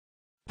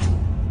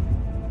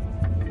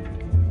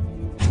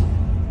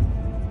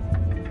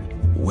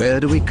Where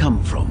do we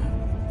come from?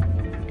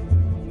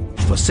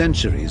 For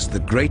centuries, the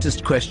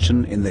greatest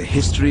question in the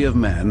history of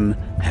man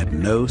had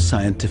no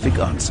scientific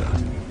answer.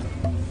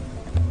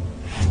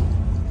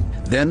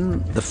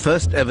 Then, the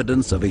first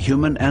evidence of a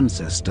human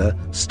ancestor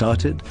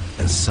started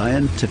a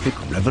scientific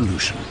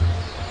revolution.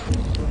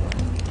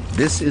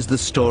 This is the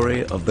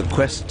story of the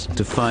quest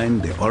to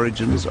find the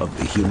origins of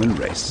the human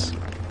race.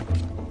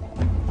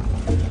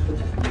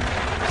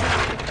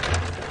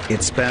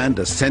 It spanned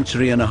a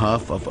century and a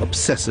half of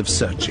obsessive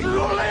searching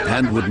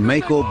and would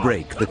make or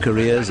break the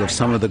careers of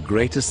some of the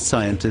greatest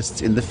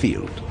scientists in the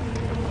field.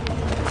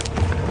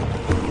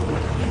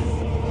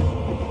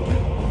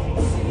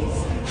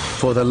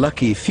 For the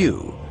lucky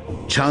few,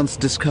 chance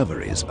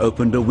discoveries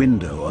opened a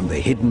window on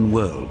the hidden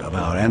world of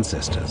our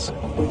ancestors.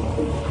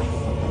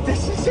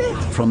 This is it!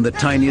 From the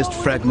tiniest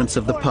fragments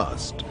of the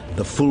past,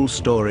 the full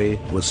story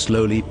was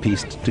slowly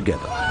pieced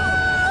together.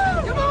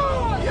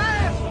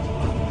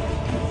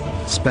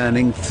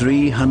 Spanning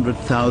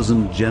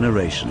 300,000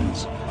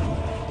 generations,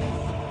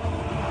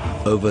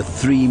 over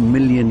 3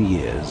 million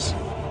years.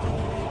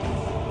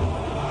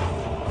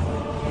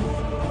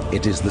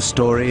 It is the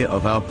story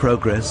of our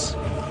progress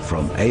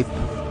from ape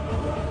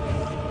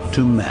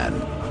to man.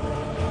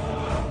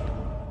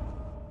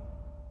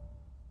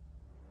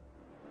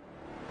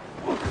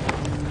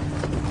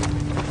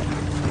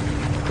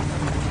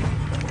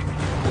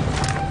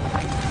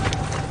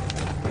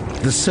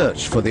 The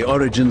search for the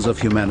origins of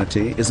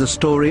humanity is a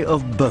story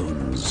of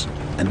bones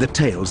and the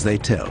tales they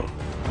tell.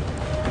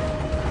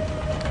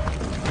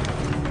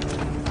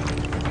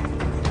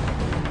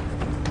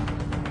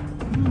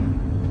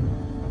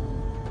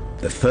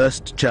 The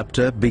first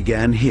chapter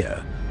began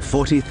here,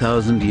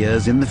 40,000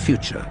 years in the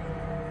future,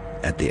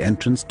 at the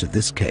entrance to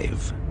this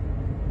cave.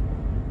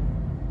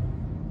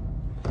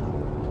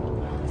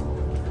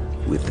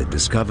 With the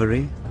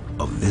discovery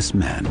of this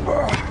man.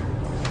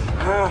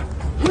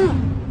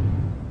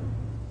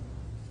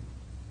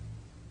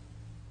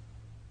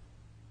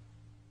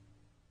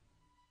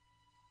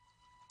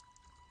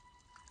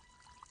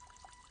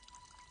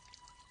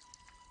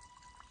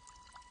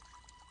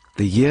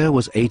 The year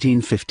was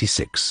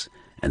 1856,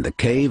 and the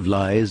cave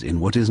lies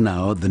in what is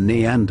now the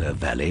Neander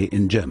Valley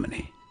in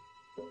Germany.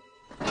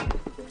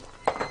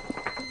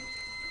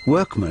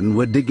 Workmen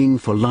were digging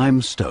for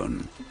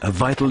limestone, a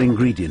vital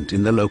ingredient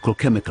in the local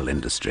chemical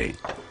industry.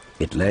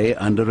 It lay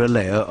under a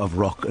layer of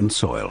rock and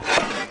soil.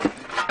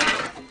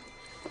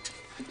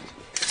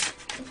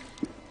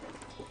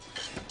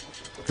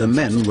 The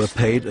men were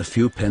paid a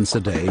few pence a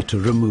day to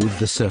remove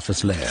the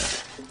surface layer,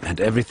 and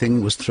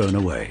everything was thrown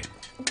away.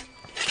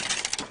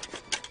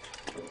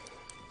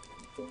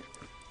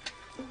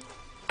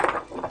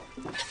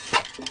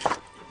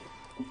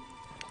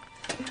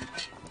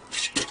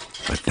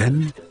 But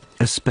then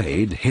a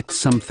spade hit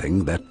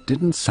something that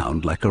didn't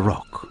sound like a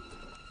rock.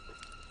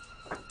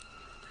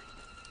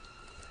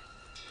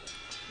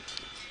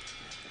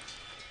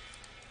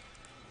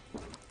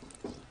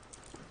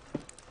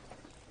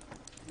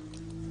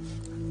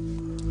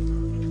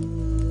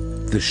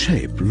 The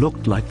shape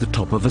looked like the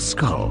top of a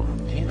skull,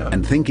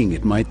 and thinking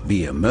it might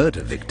be a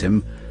murder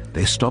victim,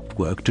 they stopped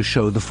work to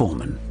show the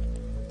foreman.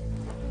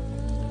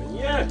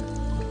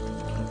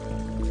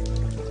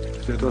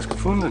 Hast du etwas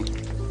gefunden?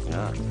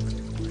 Ja.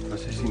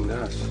 Was ist ihm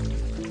das?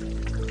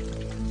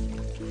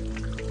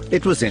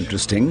 It was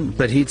interesting,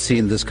 but he'd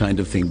seen this kind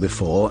of thing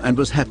before and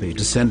was happy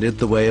to send it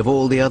the way of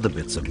all the other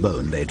bits of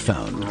bone they'd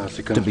found,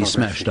 to be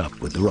smashed up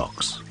with the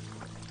rocks.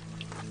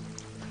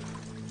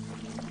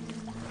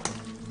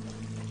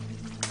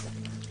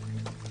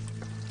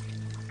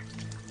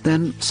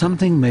 Then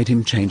something made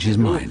him change his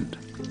mind.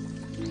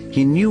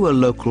 He knew a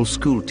local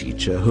school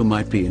teacher who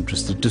might be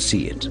interested to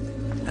see it,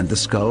 and the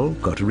skull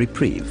got a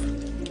reprieve.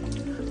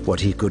 What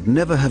he could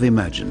never have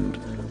imagined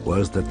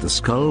was that the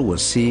skull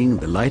was seeing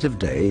the light of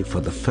day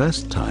for the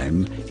first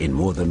time in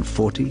more than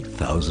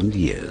 40,000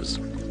 years.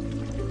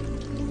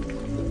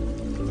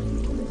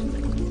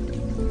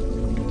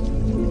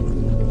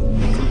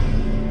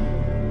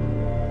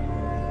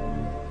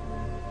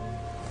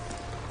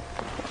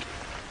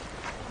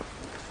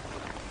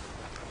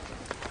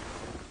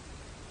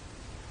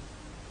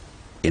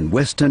 In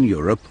Western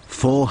Europe,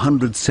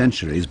 400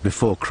 centuries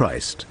before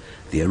Christ,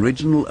 the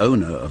original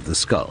owner of the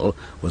skull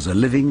was a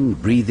living,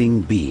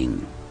 breathing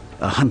being,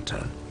 a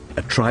hunter,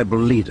 a tribal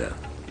leader,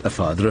 a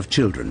father of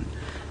children,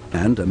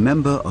 and a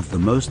member of the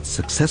most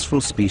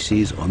successful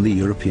species on the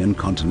European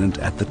continent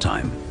at the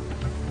time.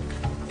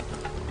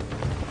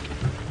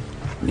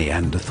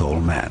 Neanderthal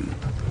man.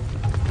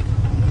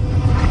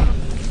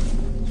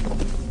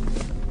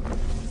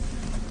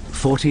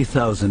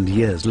 "40,000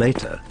 years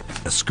later,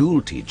 a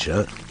school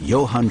teacher,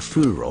 Johann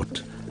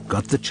Fuhlrott,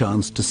 got the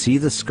chance to see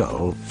the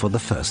skull for the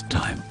first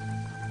time.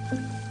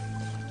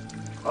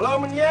 Hallo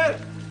meneer!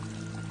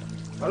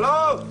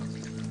 Hallo!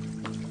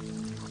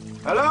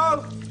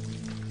 Hallo!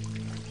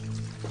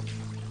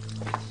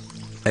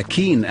 A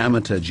keen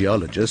amateur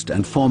geologist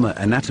and former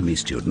anatomy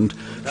student,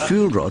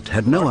 Fuhlrott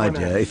had no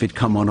idea if he'd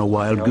come on a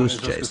wild goose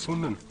chase.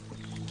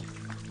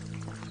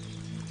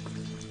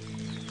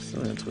 So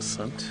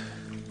interessant.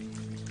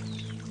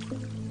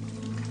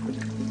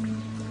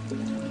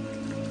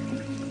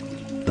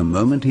 The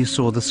moment he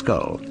saw the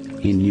skull,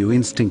 he knew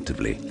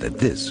instinctively that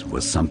this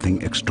was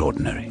something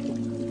extraordinary.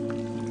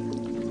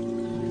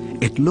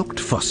 It looked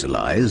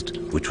fossilized,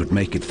 which would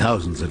make it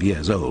thousands of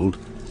years old,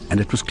 and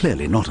it was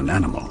clearly not an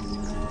animal.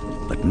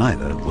 But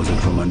neither was it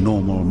from a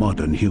normal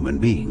modern human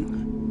being.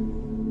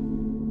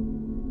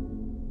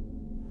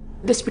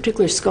 This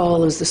particular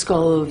skull is the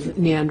skull of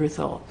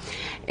Neanderthal,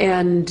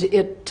 and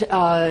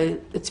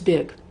it's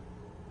big.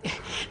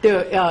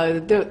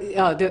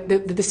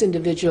 This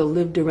individual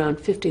lived around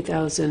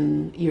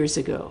 50,000 years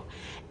ago,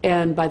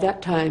 and by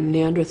that time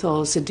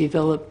Neanderthals had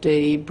developed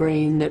a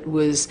brain that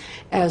was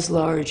as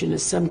large, and in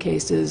some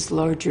cases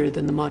larger,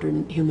 than the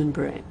modern human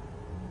brain.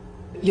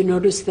 You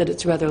notice that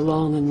it's rather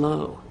long and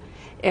low,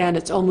 and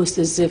it's almost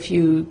as if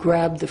you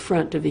grab the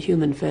front of a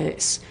human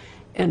face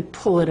and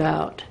pull it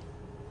out.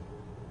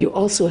 You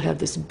also have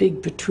this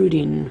big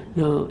protruding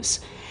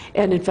nose,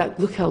 and in fact,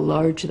 look how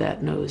large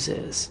that nose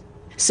is.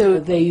 So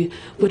they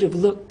would have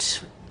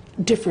looked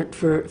different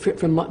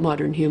from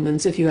modern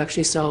humans if you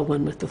actually saw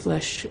one with the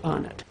flesh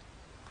on it.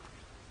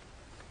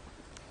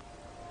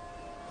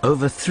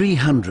 Over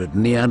 300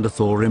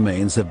 Neanderthal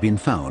remains have been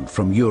found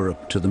from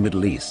Europe to the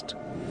Middle East.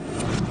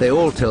 They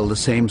all tell the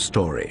same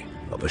story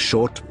of a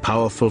short,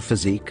 powerful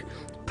physique,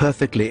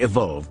 perfectly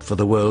evolved for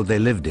the world they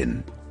lived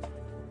in.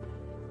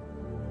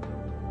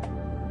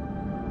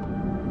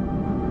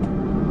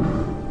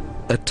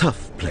 A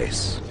tough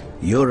place.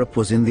 Europe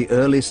was in the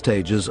early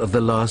stages of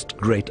the last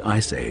great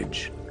ice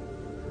age.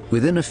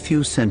 Within a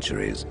few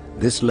centuries,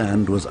 this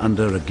land was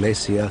under a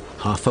glacier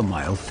half a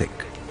mile thick.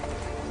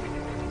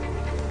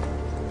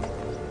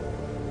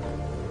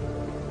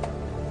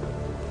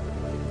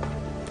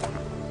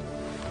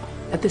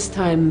 At this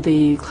time,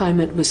 the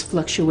climate was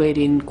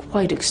fluctuating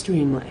quite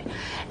extremely,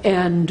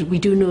 and we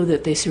do know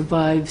that they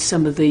survived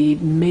some of the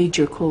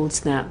major cold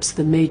snaps,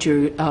 the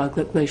major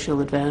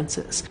glacial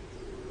advances.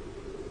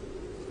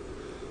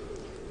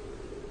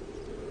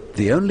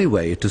 The only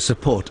way to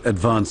support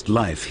advanced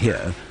life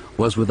here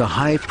was with a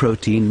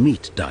high-protein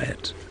meat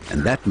diet,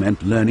 and that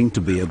meant learning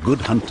to be a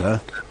good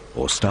hunter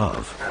or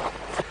starve.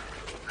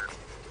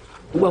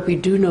 What we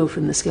do know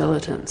from the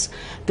skeletons,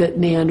 that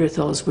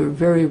Neanderthals were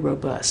very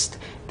robust,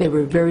 they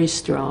were very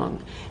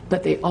strong,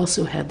 but they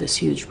also had this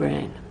huge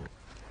brain.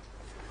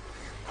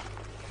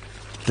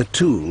 The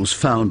tools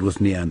found with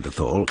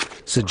Neanderthal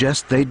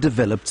suggest they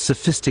developed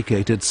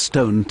sophisticated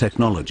stone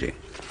technology.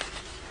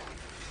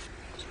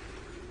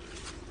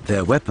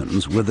 Their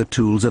weapons were the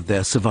tools of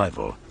their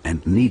survival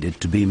and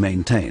needed to be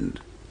maintained.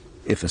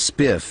 If a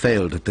spear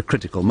failed at the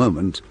critical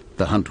moment,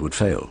 the hunt would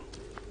fail.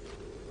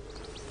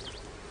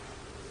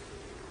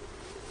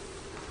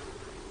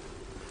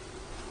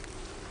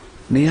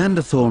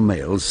 Neanderthal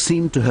males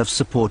seem to have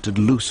supported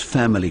loose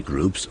family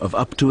groups of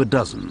up to a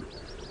dozen.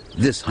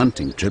 This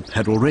hunting trip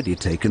had already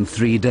taken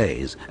 3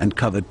 days and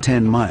covered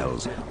 10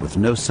 miles with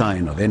no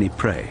sign of any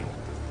prey.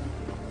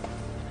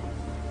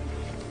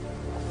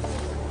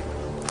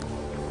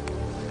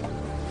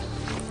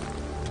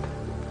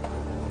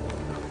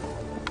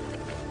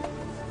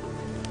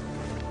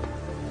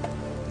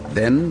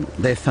 Then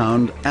they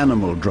found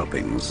animal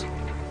droppings.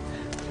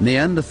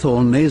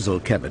 Neanderthal nasal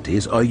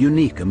cavities are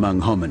unique among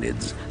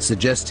hominids,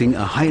 suggesting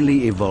a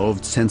highly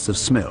evolved sense of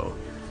smell,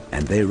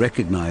 and they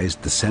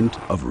recognized the scent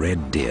of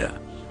red deer.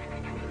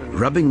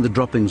 Rubbing the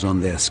droppings on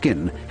their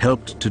skin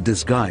helped to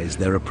disguise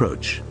their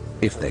approach,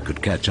 if they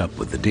could catch up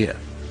with the deer.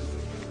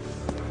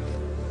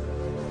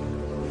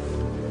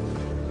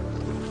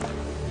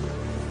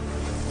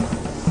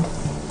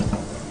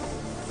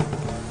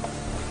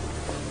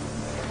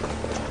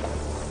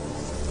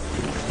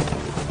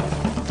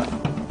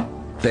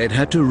 They'd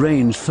had to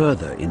range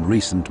further in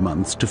recent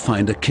months to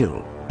find a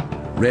kill.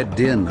 Red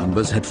deer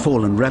numbers had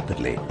fallen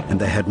rapidly, and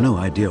they had no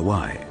idea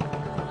why.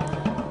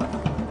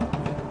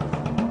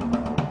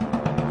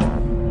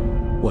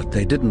 What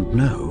they didn't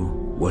know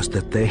was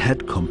that they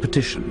had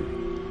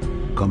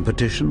competition.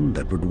 Competition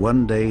that would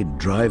one day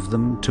drive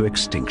them to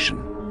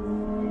extinction.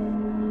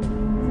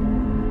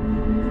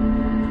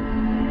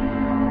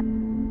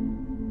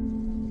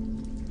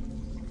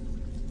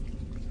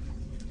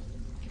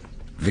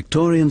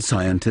 Victorian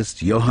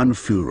scientist Johann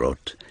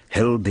Fuhlrott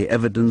held the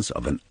evidence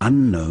of an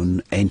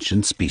unknown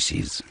ancient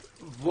species.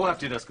 Wo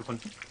habt ihr das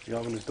gefunden? Wir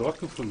haben es dort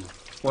gefunden.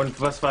 Und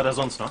was war da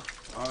sonst noch?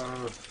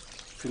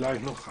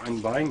 Vielleicht noch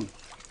ein Bein.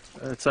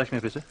 Zeig mir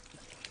bitte.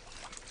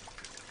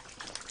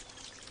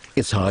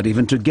 It's hard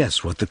even to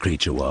guess what the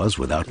creature was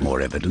without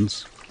more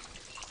evidence.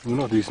 Nur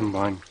noch diesen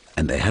Bein.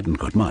 And they hadn't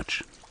got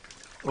much.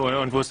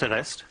 Und wo ist der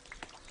Rest?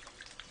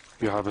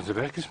 Wir haben sie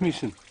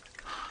weggeschmissen.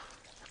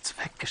 Hat's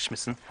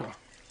weggeschmissen? Ja.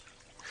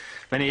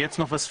 Wenn ihr jetzt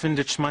noch was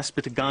findet, schmeißt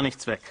bitte gar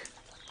nichts weg.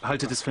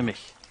 Behaltet es für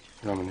mich.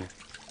 Ja, meneer.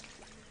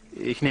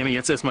 Ich nehme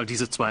jetzt erstmal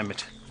diese 2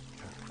 mit.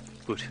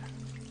 Gut.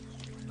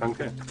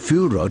 Danke.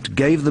 Fuhlrott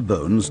gave the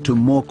bones to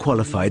more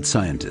qualified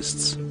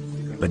scientists.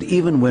 But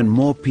even when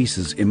more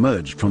pieces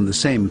emerged from the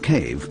same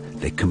cave,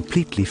 they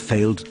completely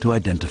failed to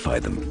identify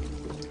them.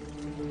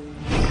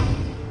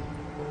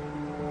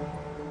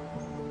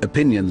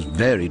 Opinions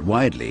varied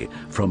widely,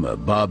 from a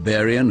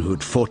barbarian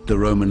who'd fought the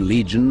Roman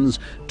legions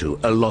to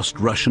a lost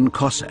Russian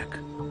Cossack,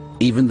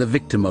 even the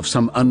victim of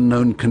some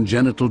unknown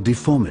congenital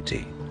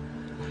deformity.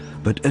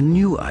 But a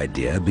new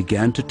idea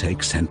began to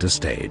take center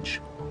stage.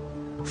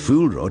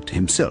 Fulrott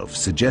himself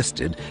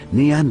suggested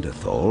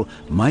Neanderthal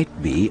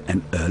might be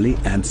an early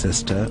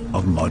ancestor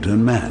of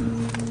modern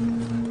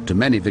man. To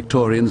many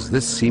Victorians,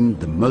 this seemed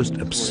the most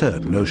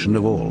absurd notion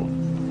of all.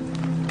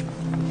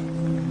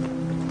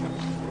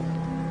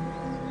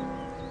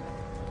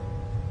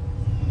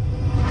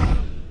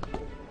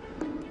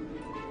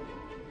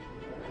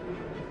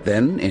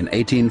 Then, in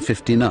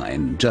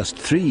 1859, just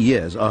 3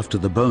 years after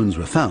the bones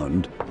were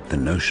found, the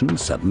notion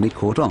suddenly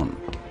caught on.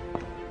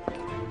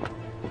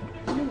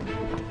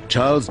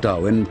 Charles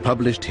Darwin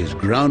published his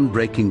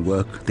groundbreaking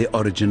work, The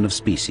Origin of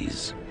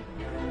Species.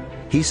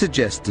 He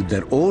suggested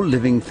that all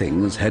living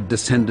things had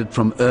descended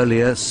from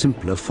earlier,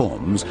 simpler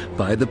forms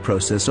by the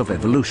process of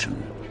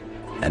evolution.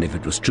 And if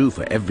it was true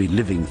for every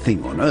living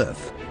thing on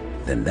Earth,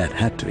 then that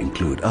had to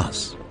include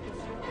us.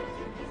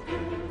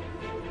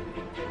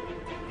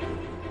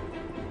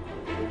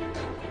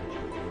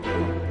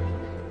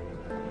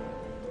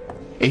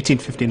 In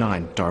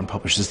 1859, Darwin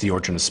publishes The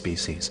Origin of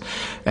Species.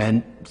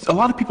 And a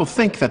lot of people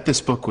think that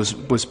this book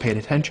was paid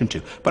attention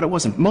to, but it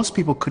wasn't. Most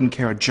people couldn't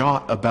care a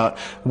jot about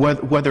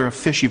whether a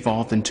fish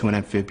evolved into an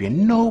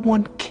amphibian. No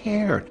one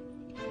cared.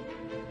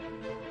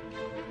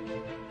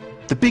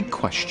 The big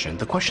question,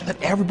 the question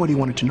that everybody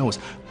wanted to know is,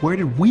 where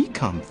did we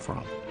come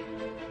from?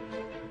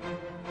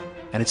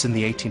 And it's in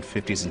the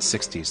 1850s and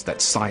 60s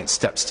that science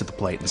steps to the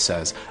plate and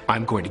says,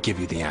 I'm going to give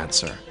you the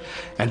answer.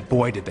 And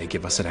boy, did they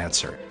give us an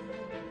answer.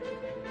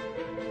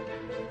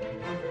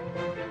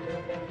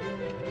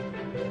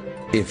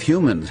 If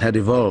humans had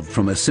evolved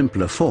from a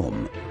simpler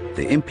form,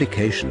 the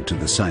implication to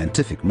the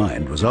scientific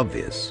mind was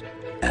obvious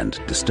and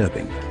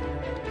disturbing.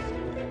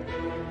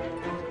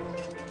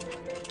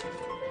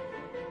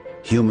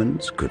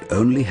 Humans could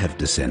only have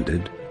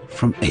descended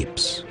from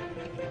apes.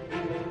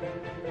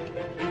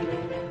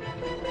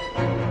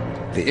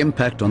 The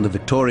impact on the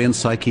Victorian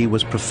psyche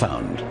was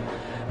profound.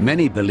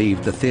 Many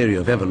believed the theory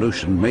of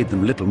evolution made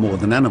them little more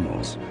than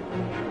animals.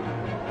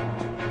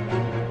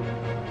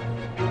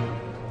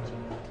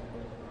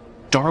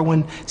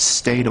 Darwin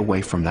stayed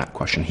away from that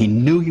question. He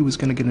knew he was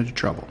going to get into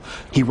trouble.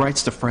 He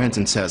writes to friends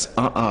and says,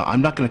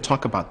 I'm not going to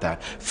talk about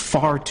that.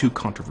 Far too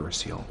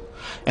controversial.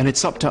 And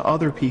it's up to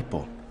other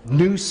people,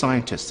 new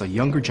scientists, a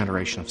younger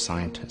generation of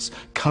scientists,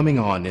 coming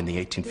on in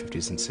the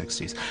 1850s and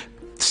 60s,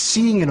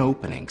 seeing an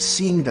opening,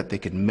 seeing that they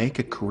could make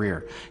a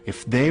career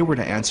if they were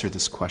to answer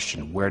this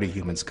question, where do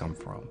humans come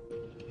from?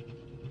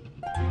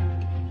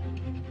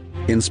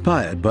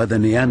 Inspired by the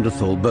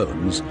Neanderthal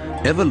bones,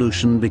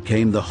 evolution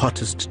became the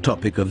hottest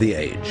topic of the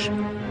age.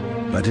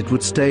 But it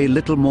would stay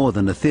little more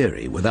than a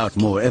theory without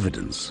more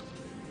evidence.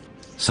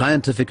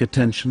 Scientific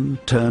attention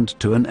turned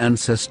to an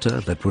ancestor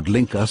that would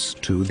link us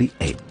to the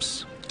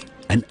apes.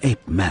 An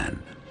ape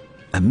man,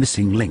 a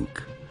missing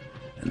link,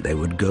 and they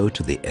would go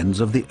to the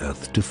ends of the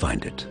earth to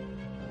find it.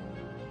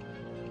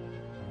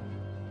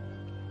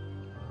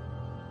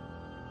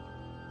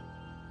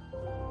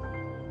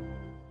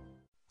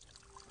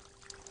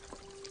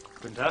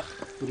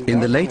 In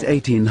the late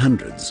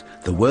 1800s,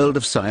 the world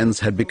of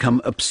science had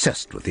become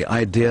obsessed with the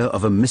idea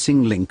of a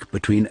missing link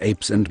between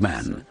apes and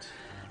man.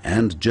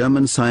 And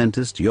German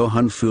scientist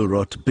Johann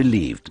Fulrott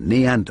believed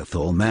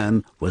Neanderthal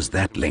man was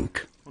that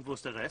link.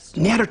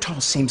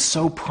 Neanderthal seems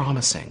so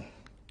promising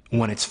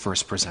when it's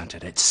first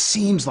presented. It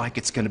seems like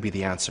it's going to be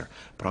the answer.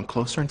 But on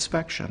closer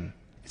inspection,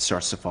 it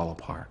starts to fall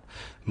apart.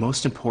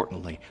 Most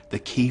importantly, the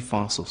key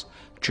fossils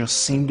just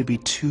seem to be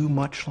too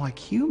much like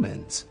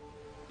humans.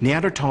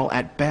 Neanderthal,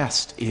 at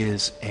best,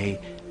 is a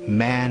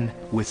man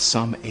with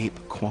some ape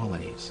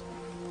qualities.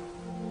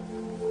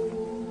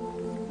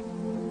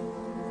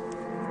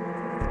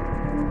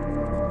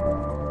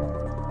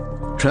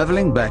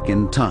 Traveling back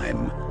in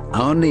time,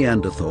 our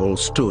Neanderthal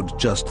stood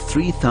just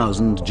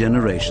 3,000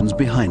 generations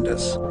behind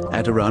us,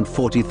 at around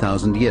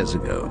 40,000 years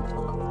ago.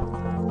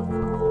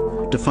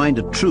 To find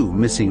a true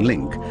missing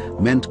link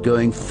meant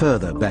going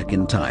further back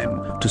in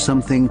time to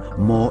something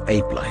more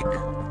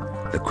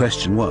ape-like. The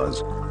question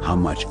was, how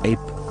much ape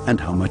and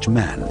how much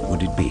man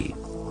would it be?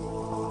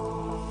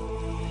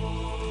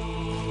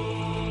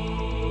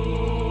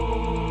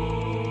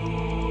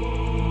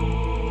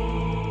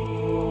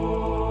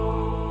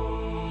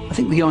 I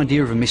think the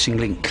idea of a missing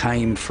link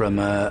came from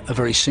a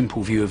very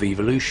simple view of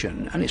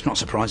evolution, and it's not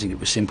surprising it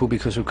was simple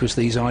because, of course,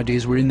 these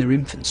ideas were in their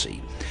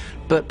infancy.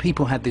 But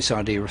people had this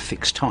idea of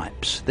fixed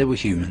types. There were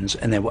humans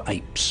and there were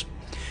apes.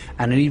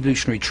 And an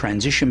evolutionary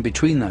transition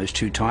between those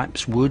two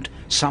types would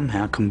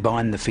somehow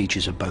combine the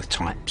features of both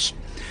types.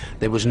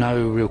 There was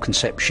no real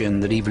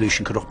conception that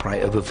evolution could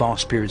operate over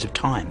vast periods of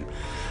time,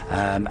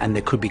 and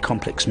there could be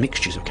complex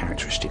mixtures of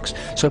characteristics.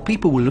 So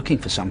people were looking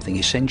for something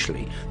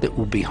essentially that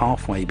would be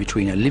halfway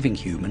between a living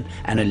human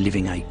and a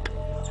living ape.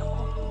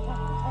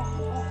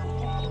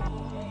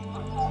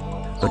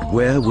 But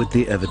where would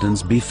the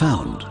evidence be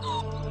found?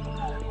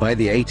 By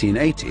the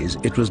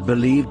 1880s, it was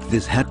believed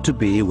this had to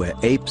be where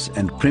apes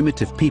and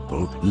primitive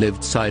people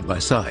lived side by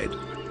side.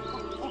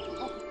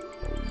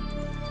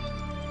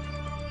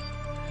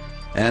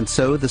 And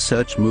so the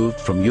search moved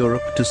from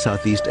Europe to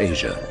Southeast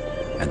Asia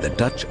and the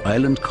Dutch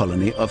island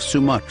colony of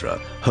Sumatra,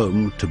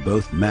 home to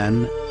both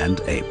man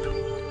and ape.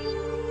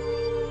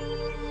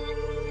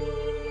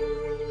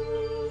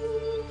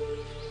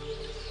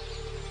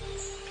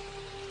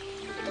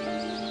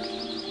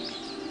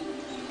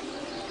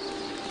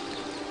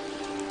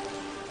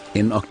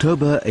 In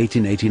October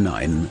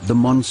 1889, the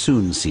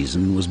monsoon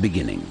season was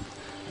beginning,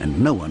 and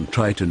no one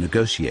tried to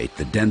negotiate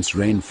the dense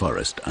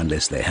rainforest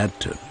unless they had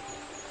to.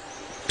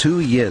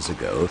 2 years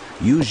ago,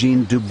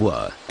 Eugène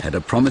Dubois had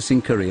a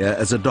promising career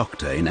as a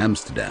doctor in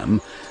Amsterdam,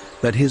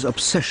 but his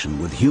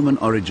obsession with human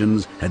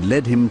origins had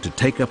led him to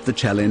take up the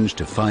challenge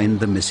to find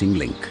the missing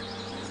link.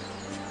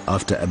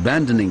 After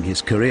abandoning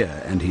his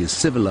career and his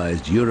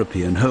civilized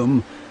European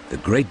home, the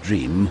great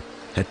dream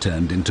had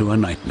turned into a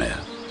nightmare.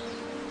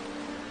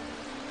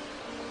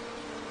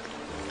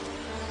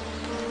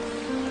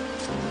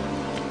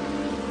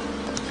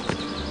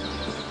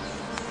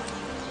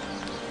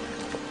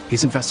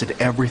 He's invested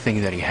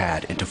everything that he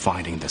had into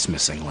finding this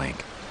missing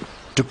link.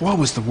 Dubois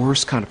was the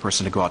worst kind of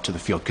person to go out to the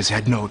field because he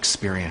had no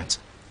experience.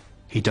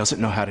 He doesn't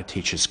know how to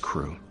teach his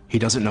crew. He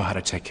doesn't know how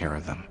to take care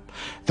of them.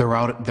 They're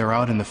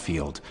out in the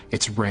field.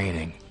 It's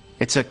raining.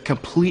 It's a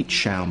complete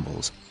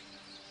shambles.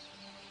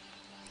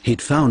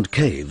 He'd found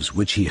caves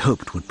which he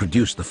hoped would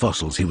produce the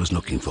fossils he was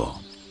looking for.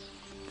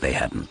 They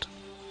hadn't.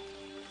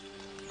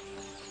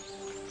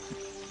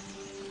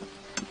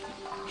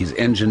 His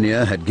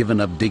engineer had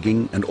given up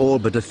digging, and all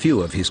but a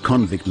few of his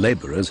convict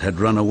laborers had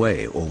run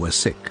away or were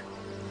sick.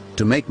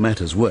 To make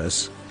matters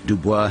worse,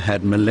 Dubois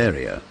had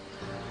malaria.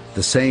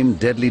 The same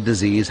deadly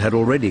disease had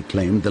already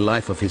claimed the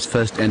life of his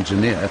first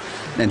engineer,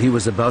 and he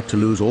was about to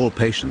lose all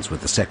patience with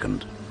the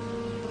second.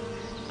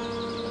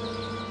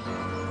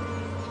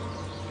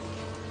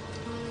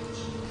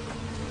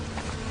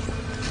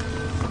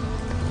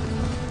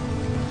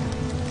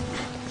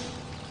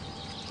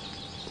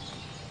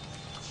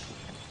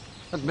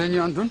 Wat ben je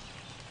aan het doen?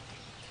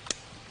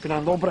 Ik ben aan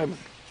het opruimen.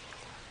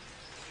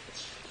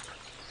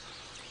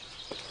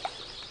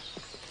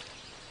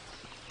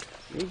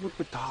 Je moet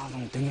betalen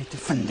om dingen te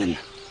vinden.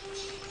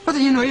 Wat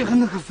heb je nou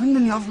eigenlijk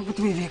gevonden in de afgelopen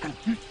 2 weken?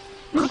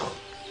 Hm?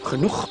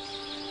 Genoeg.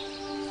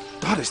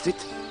 Daar is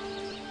dit.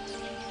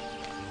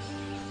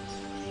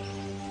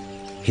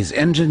 His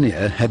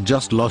engineer had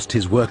just lost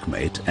his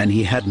workmate and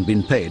he hadn't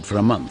been paid for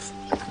a month.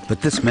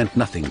 But this meant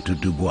nothing to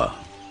Dubois.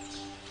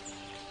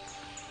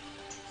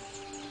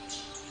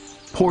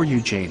 Poor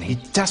Eugene, he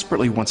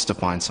desperately wants to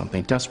find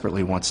something,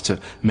 desperately wants to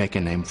make a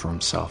name for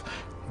himself.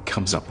 He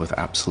comes up with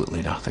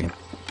absolutely nothing.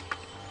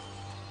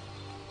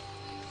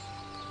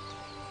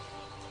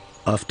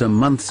 After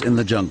months in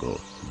the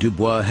jungle,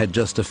 Dubois had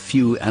just a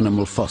few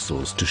animal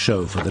fossils to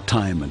show for the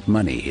time and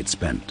money he'd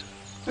spent.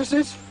 Is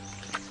dit?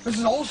 Is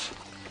het alles?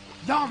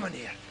 Ja,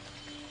 meneer.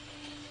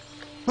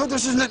 Nou, dat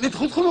is net niet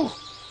goed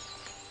genoeg.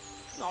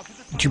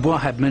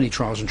 Dubois had many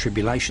trials and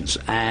tribulations,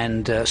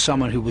 and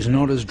someone who was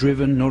not as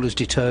driven, not as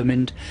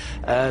determined,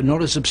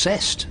 not as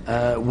obsessed,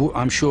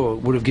 I'm sure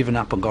would have given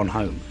up and gone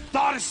home.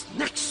 Daar is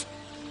niks.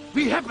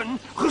 We hebben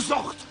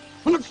gezocht.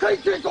 En dan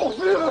kijk je toch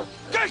weer.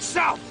 Kijk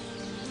zelf.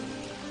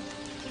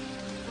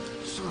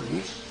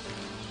 Sorry.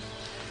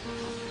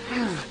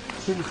 Er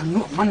zijn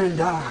genoeg mannen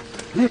daar.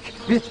 Ik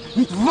weet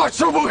niet wat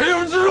ze voor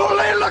hier zo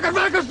lelijke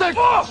werken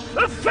steken. Oh,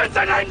 vind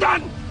er een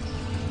dan!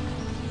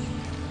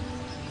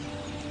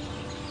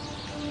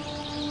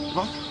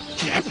 Wat?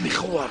 Je hebt me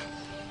gehoord.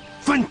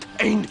 Vind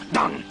een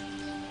dan.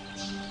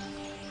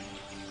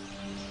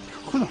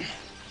 Goed dan.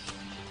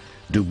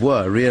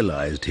 Dubois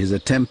realized his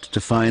attempt to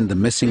find the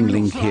missing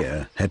link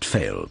here had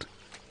failed,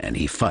 and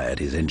he fired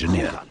his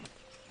engineer.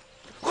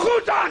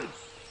 Goed dan!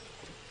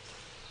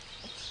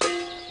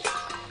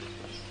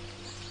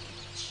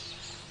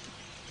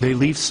 They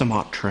leave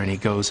Sumatra and he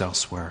goes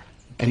elsewhere.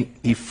 And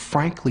he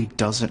frankly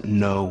doesn't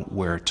know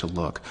where to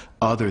look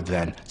other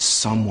than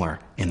somewhere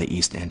in the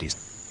East Indies.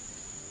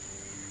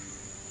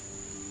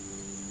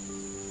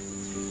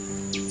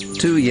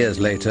 2 years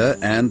later,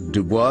 and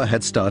Dubois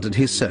had started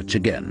his search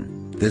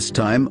again, this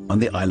time on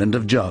the island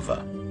of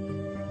Java.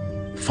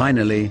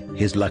 Finally,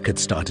 his luck had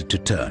started to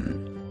turn.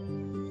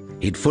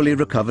 He'd fully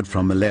recovered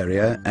from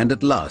malaria and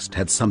at last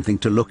had something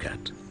to look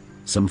at.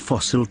 Some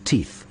fossil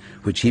teeth,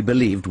 which he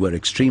believed were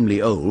extremely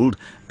old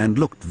and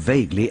looked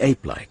vaguely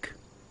ape-like.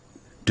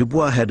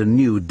 Dubois had a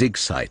new dig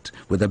site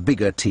with a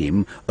bigger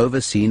team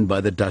overseen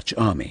by the Dutch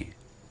army.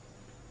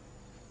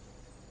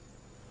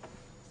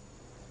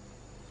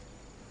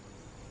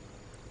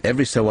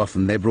 Every so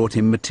often they brought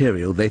him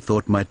material they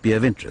thought might be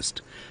of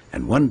interest,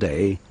 and one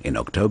day, in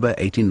October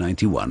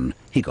 1891,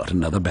 he got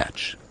another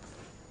batch.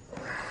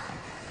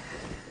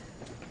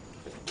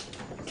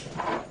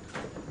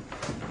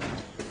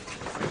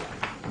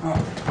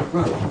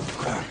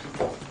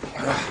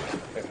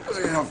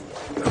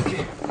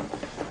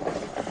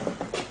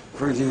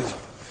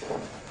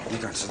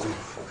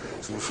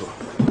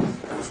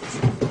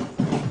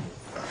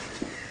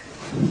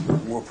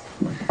 hem op.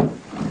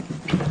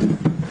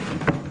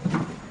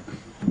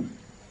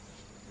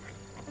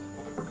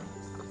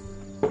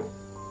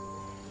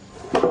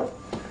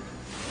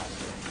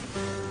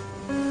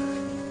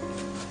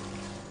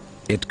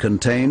 It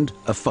contained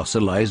a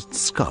fossilized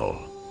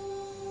skull.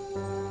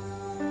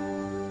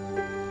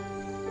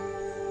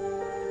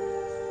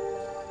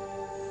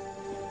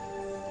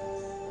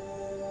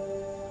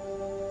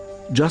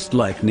 Just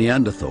like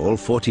Neanderthal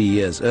 40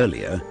 years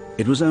earlier,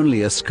 it was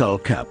only a skull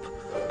cap,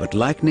 but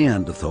like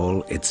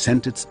Neanderthal, it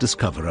sent its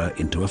discoverer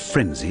into a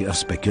frenzy of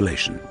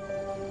speculation.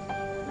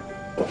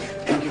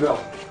 Dankjewel.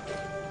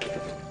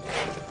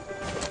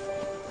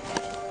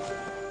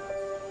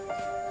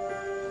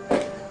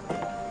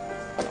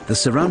 The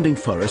surrounding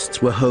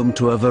forests were home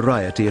to a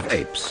variety of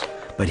apes,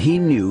 but he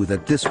knew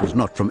that this was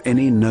not from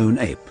any known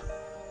ape.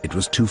 It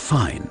was too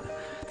fine.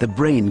 The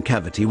brain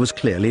cavity was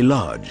clearly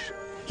large,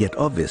 yet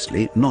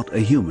obviously not a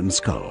human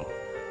skull.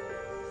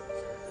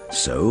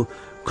 So,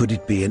 could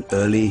it be an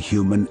early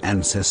human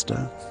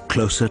ancestor,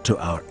 closer to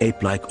our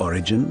ape-like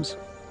origins?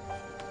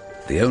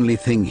 The only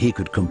thing he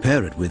could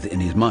compare it with in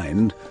his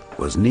mind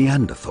was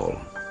Neanderthal.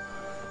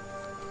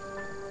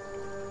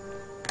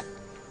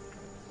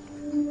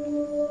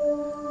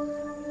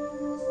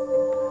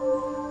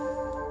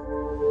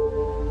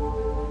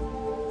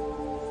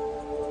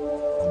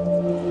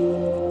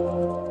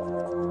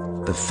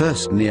 The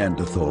first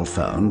Neanderthal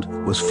found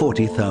was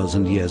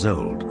 40,000 years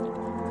old.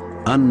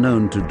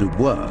 Unknown to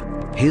Dubois,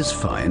 his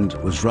find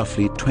was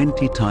roughly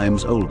 20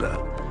 times older,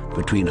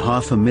 between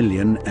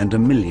 500,000 and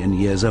 1 million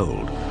years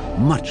old,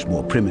 much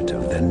more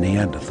primitive than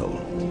Neanderthal.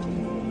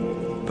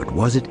 But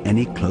was it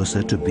any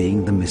closer to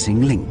being the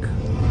missing link?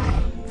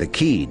 The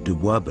key,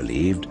 Dubois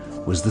believed,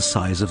 was the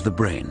size of the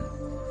brain.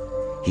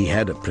 He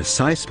had a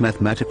precise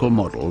mathematical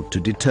model to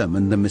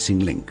determine the missing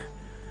link.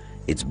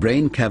 Its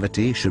brain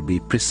cavity should be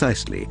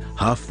precisely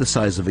half the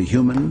size of a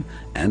human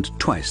and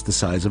twice the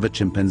size of a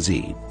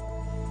chimpanzee.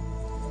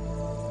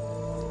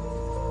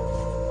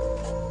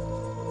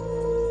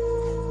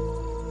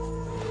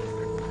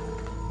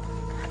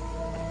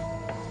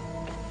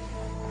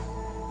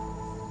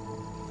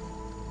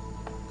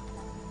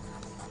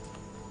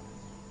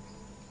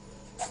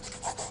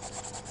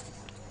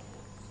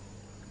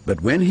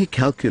 But when he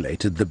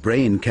calculated the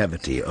brain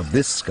cavity of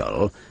this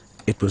skull,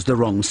 it was the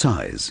wrong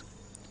size.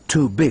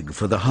 Too big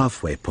for the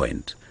halfway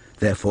point,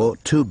 therefore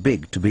too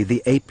big to be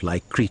the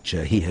ape-like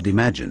creature he had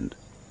imagined.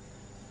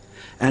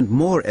 And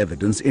more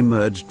evidence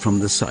emerged from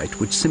the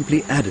site which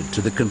simply added to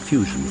the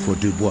confusion for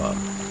Dubois.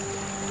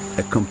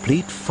 A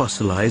complete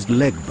fossilized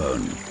leg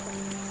bone.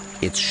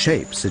 Its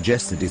shape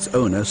suggested its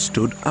owner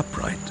stood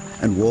upright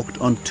and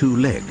walked on two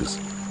legs,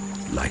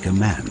 like a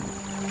man.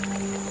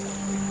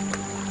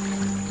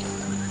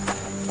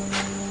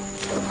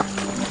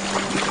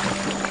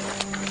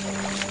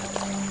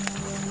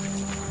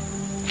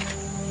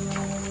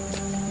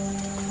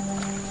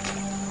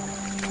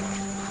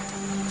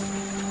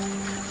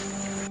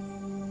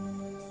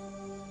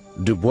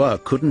 Dubois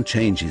couldn't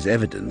change his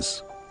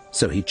evidence,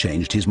 so he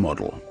changed his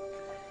model.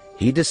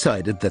 He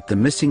decided that the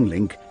missing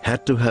link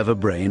had to have a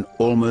brain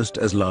almost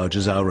as large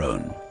as our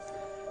own.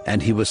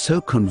 And he was so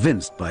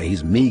convinced by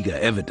his meager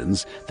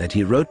evidence that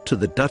he wrote to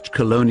the Dutch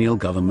colonial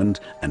government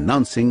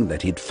announcing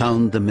that he'd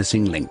found the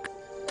missing link.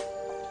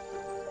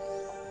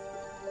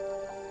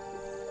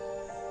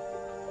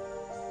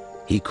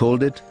 He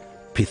called it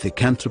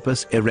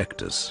Pithecanthropus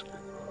erectus,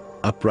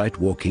 upright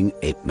walking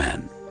ape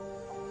man.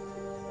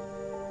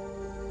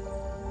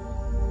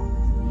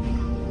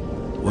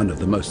 One of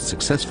the most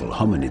successful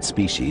hominid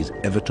species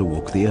ever to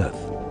walk the earth.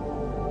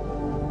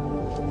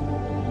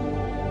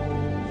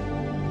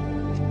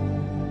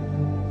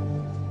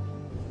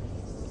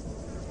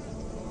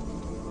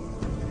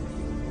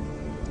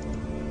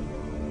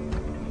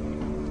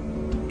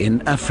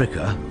 In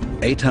Africa,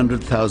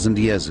 800,000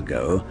 years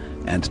ago,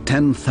 and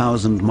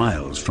 10,000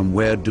 miles from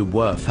where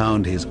Dubois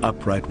found his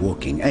upright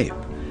walking ape,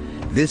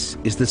 this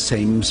is the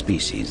same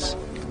species,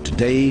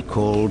 today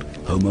called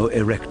Homo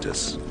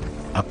erectus,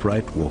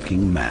 upright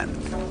walking man.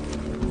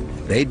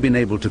 They'd been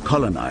able to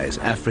colonize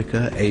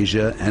Africa,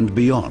 Asia, and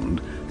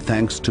beyond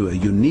thanks to a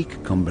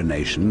unique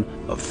combination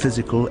of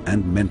physical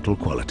and mental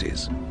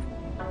qualities.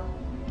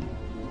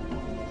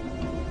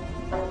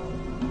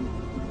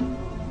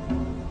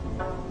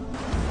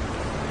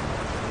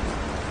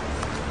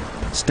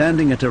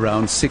 Standing at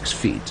around 6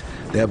 feet,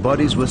 their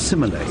bodies were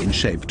similar in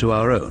shape to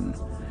our own,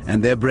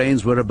 and their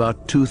brains were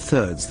about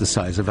 2/3 the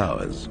size of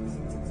ours.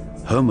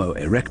 Homo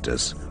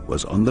erectus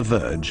was on the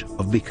verge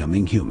of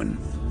becoming human.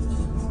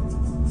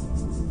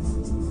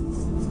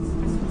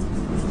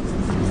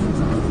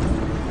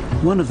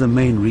 One of the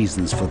main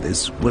reasons for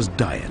this was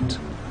diet,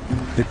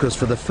 because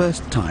for the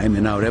first time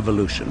in our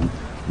evolution,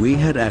 we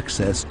had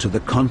access to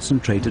the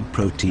concentrated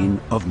protein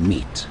of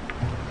meat.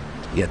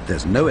 Yet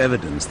there's no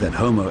evidence that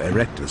Homo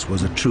erectus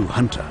was a true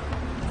hunter.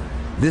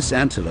 This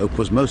antelope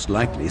was most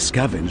likely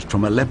scavenged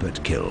from a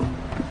leopard kill,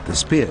 the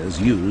spears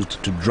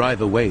used to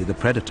drive away the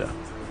predator.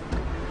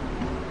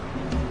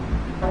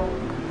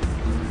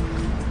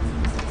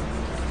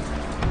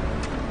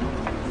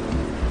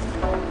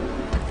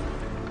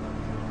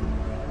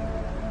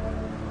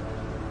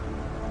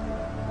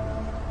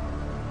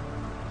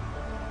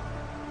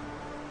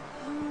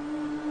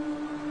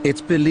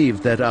 It's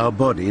believed that our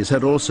bodies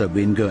had also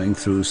been going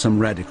through some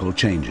radical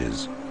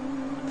changes.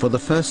 For the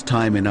first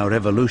time in our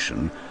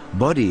evolution,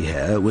 body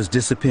hair was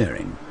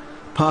disappearing,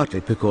 partly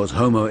because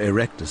Homo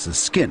erectus'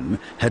 skin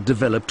had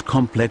developed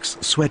complex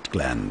sweat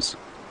glands.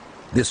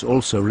 This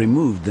also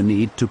removed the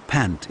need to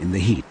pant in the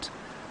heat,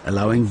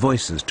 allowing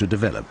voices to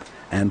develop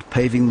and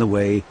paving the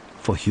way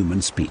for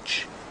human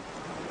speech.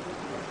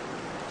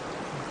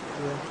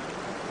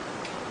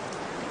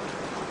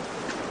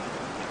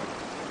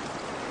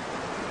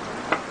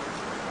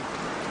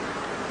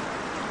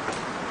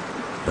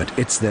 But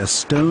it's their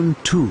stone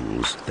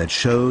tools that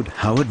showed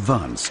how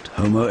advanced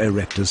Homo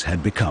erectus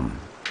had become.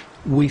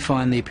 We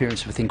find the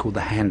appearance of a thing called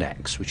the hand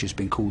axe, which has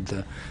been called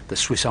the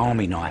Swiss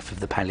Army knife of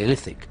the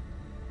Paleolithic.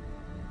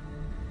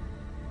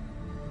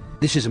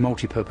 This is a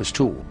multi-purpose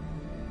tool.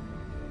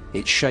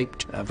 It's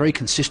shaped very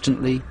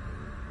consistently,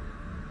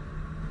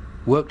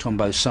 worked on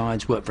both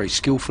sides, worked very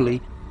skillfully,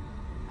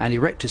 and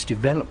Erectus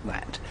developed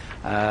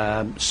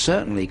that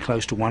certainly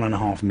close to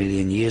 1.5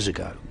 million years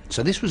ago.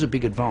 So this was a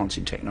big advance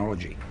in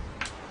technology.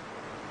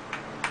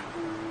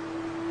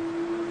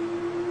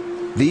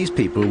 These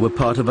people were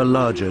part of a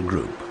larger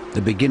group,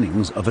 the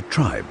beginnings of a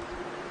tribe.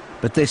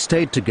 But they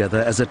stayed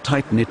together as a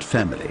tight-knit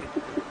family,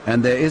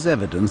 and there is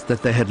evidence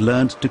that they had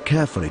learned to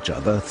care for each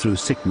other through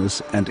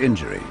sickness and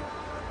injury.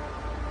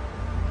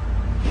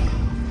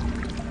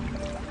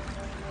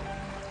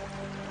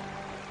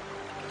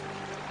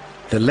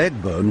 The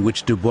leg bone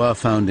which Dubois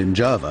found in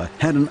Java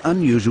had an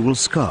unusual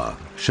scar,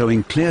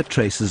 showing clear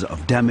traces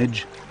of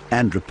damage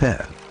and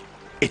repair.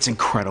 It's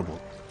incredible.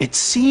 It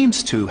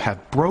seems to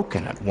have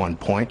broken at one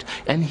point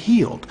and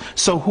healed.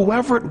 So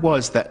whoever it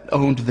was that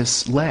owned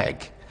this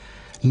leg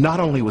not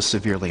only was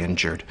severely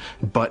injured,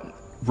 but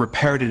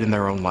repaired it in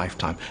their own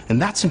lifetime.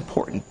 And that's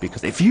important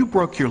because if you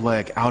broke your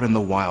leg out in the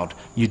wild,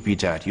 you'd be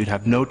dead. You'd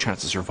have no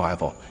chance of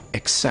survival,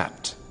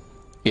 except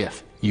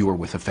if you were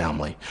with a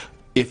family,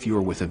 if you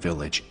were with a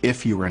village,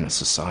 if you were in a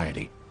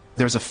society.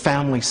 There's a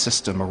family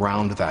system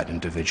around that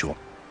individual.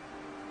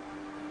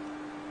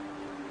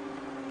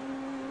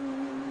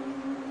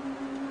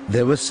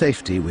 There was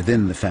safety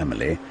within the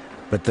family,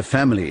 but the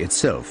family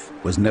itself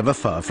was never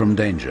far from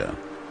danger.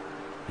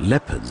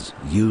 Leopards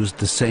used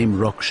the same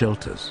rock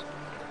shelters.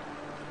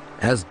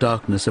 As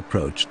darkness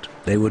approached,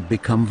 they would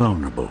become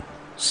vulnerable,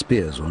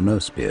 spears or no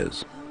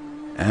spears.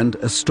 And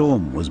a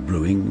storm was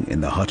brewing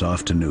in the hot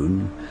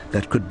afternoon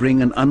that could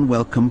bring an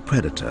unwelcome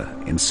predator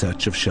in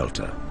search of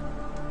shelter.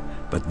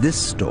 But this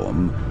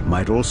storm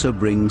might also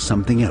bring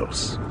something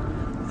else.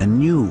 A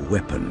new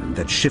weapon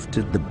that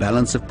shifted the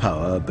balance of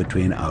power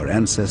between our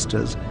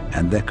ancestors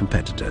and their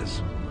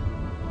competitors.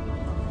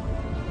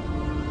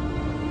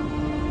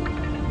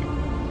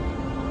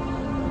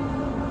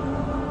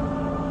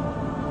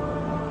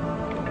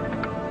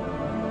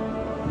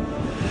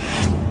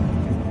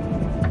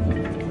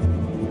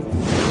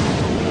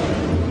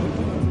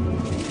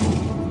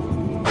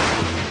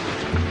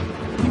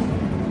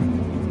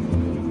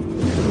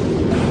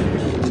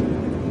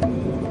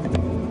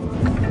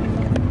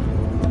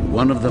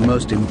 One of the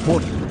most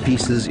important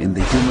pieces in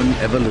the human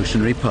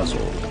evolutionary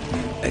puzzle,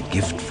 a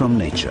gift from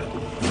nature.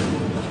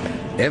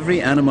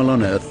 Every animal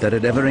on Earth that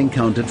had ever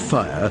encountered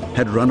fire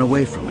had run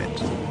away from it.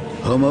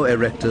 Homo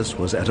erectus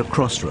was at a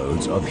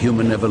crossroads of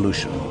human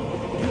evolution.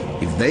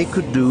 If they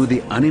could do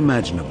the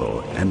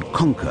unimaginable and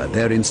conquer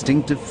their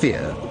instinctive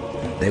fear,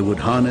 they would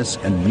harness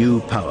a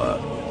new power.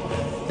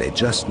 They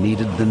just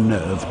needed the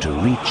nerve to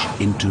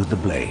reach into the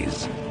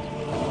blaze.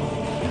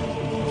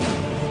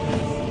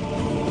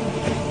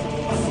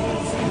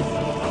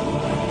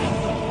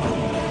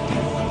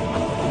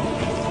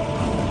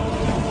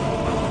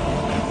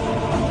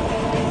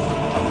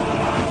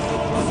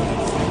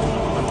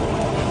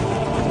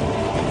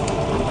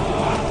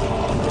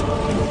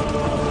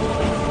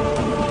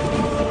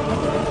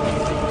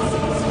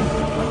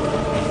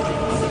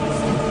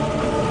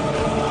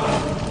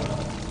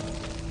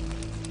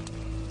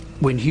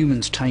 When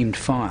humans tamed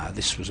fire,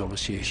 this was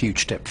obviously a huge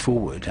step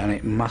forward, and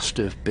it must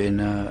have been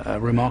a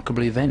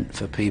remarkable event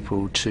for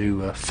people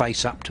to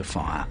face up to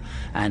fire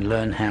and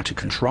learn how to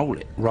control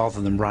it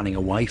rather than running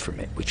away from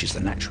it, which is the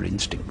natural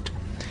instinct.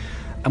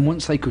 And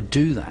once they could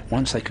do that,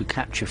 once they could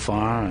capture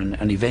fire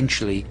and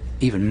eventually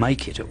even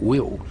make it at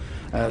will,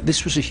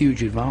 this was a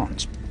huge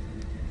advance.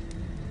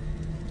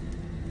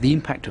 The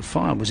impact of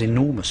fire was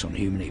enormous on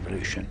human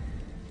evolution.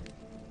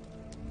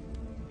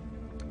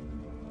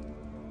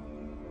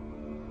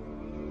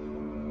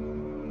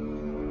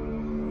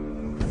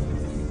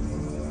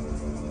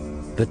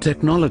 The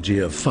technology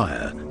of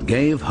fire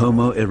gave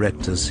Homo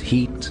erectus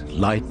heat,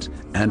 light,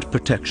 and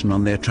protection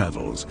on their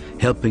travels,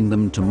 helping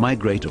them to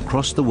migrate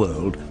across the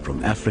world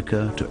from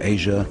Africa to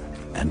Asia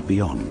and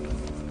beyond.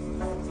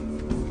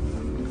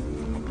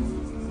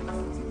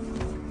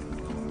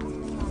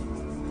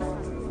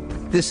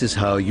 This is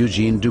how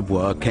Eugene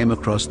Dubois came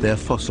across their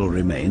fossil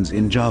remains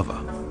in Java.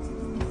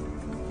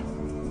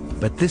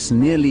 But this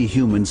nearly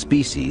human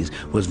species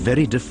was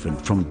very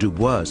different from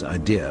Dubois'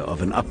 idea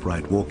of an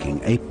upright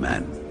walking ape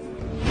man.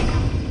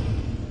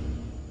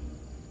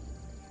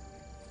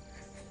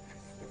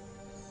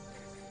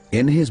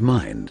 In his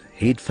mind,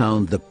 he'd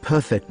found the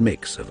perfect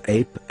mix of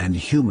ape and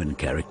human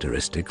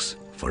characteristics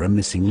for a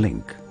missing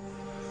link.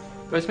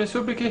 Wees my so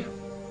 'n bietjie.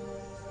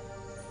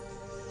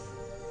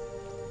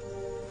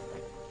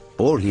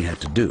 All he had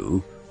to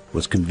do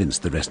was convince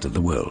the rest of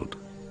the world.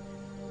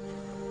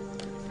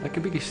 Ek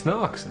 'n bietjie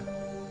snaaks.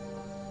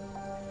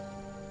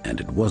 And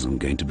it wasn't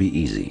going to be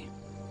easy.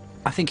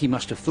 I think he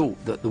must have thought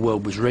that the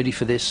world was ready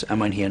for this, and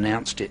when he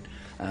announced it,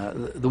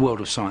 the world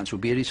of science would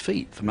be at his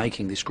feet for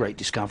making this great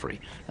discovery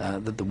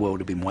that the world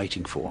had been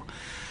waiting for.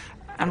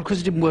 And of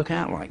course it didn't work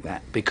out like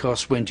that,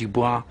 because when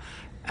Dubois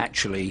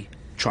actually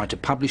tried to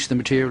publish the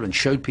material and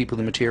showed people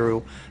the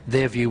material,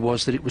 their view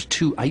was that it was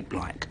too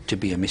ape-like to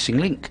be a missing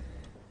link.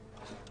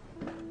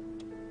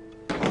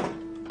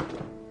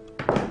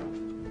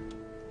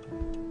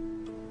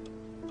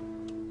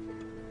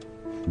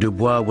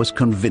 Dubois was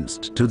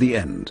convinced to the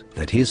end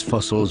that his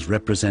fossils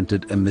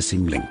represented a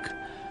missing link,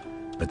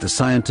 but the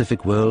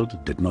scientific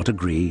world did not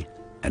agree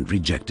and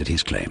rejected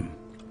his claim.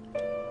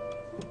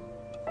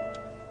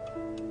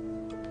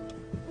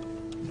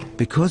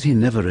 Because he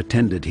never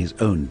attended his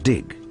own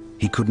dig,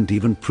 he couldn't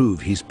even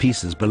prove his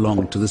pieces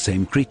belonged to the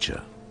same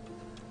creature.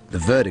 The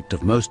verdict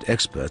of most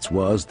experts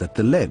was that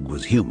the leg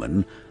was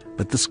human,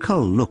 but the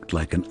skull looked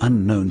like an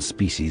unknown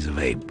species of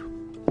ape.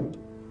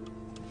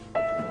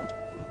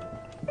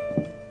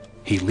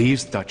 He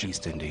leaves Dutch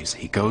East Indies,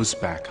 he goes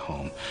back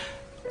home,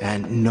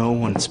 and no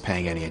one's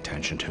paying any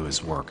attention to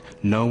his work.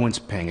 No one's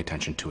paying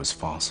attention to his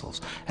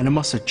fossils. And it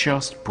must have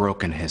just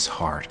broken his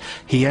heart.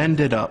 He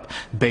ended up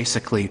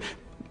basically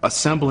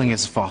assembling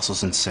his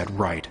fossils and said,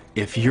 right,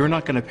 if you're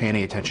not going to pay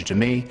any attention to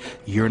me,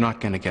 you're not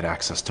going to get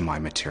access to my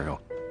material.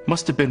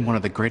 Must have been one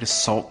of the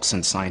greatest sulks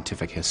in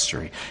scientific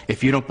history.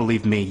 If you don't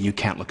believe me, you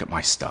can't look at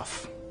my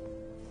stuff.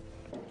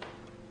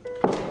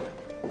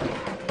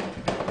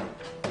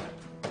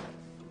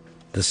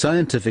 The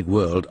scientific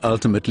world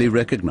ultimately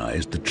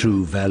recognized the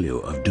true value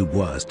of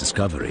Dubois'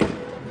 discovery,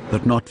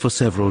 but not for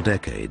several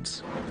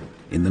decades.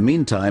 In the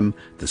meantime,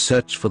 the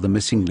search for the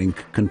missing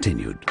link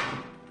continued.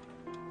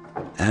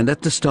 And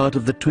at the start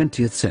of the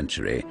 20th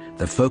century,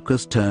 the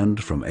focus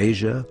turned from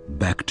Asia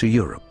back to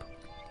Europe,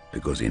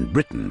 because in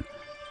Britain,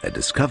 a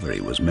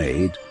discovery was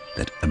made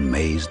that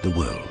amazed the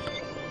world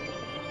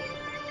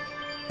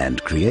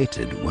and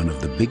created one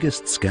of the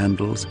biggest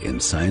scandals in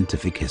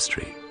scientific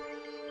history.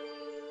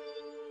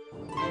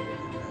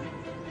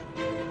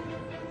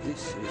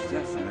 This is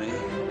definitely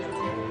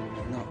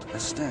not a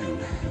stone.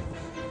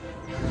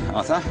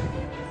 Arthur,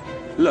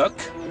 look,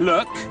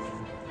 look.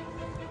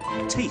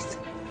 Teeth.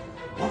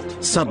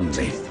 What?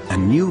 Suddenly, a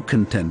new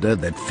contender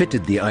that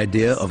fitted the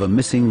idea of a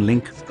missing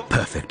link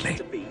perfectly.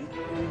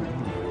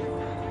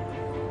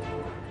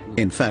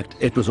 In fact,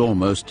 it was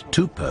almost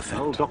too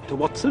perfect. Well, Dr.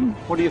 Watson,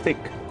 what do you think?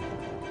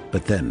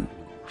 But then,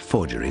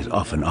 forgeries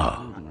often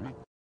are.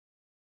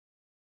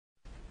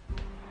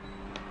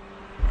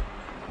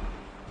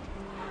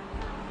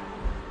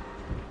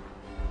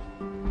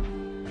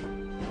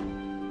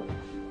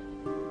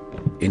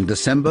 In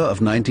December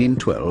of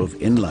 1912,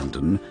 in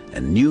London,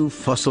 a new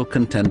fossil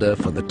contender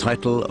for the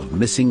title of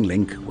missing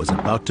link was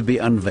about to be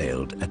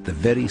unveiled at the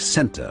very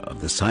center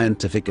of the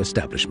scientific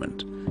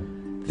establishment.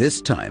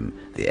 This time,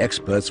 the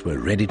experts were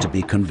ready to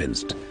be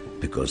convinced,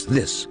 because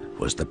this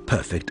was the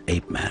perfect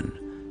ape man.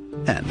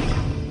 And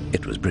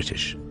it was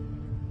British.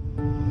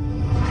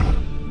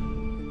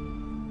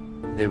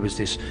 There was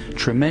this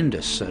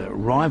tremendous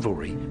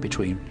rivalry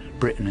between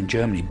Britain and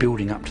Germany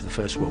building up to the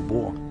First World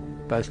War,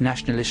 both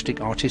nationalistic,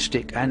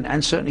 artistic,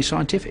 and certainly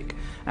scientific.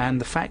 And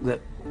the fact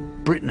that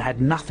Britain had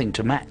nothing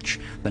to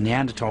match the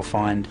Neanderthal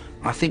find,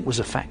 I think, was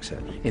a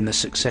factor in the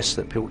success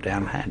that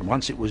Piltdown had.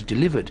 Once it was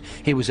delivered,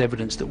 here was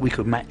evidence that we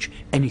could match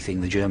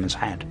anything the Germans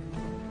had.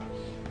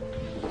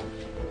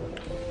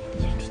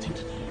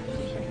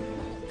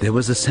 There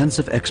was a sense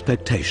of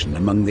expectation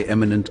among the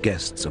eminent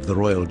guests of the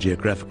Royal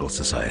Geographical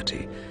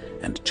Society,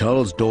 and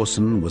Charles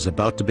Dawson was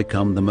about to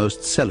become the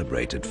most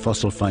celebrated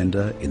fossil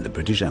finder in the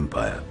British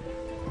Empire.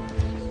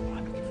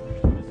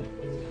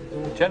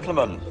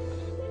 Gentlemen,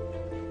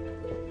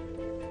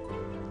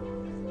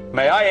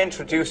 may I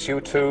introduce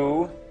you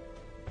to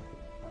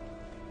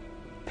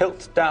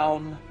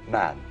Piltdown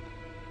Man.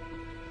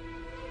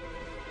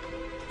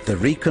 The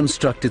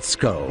reconstructed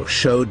skull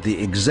showed the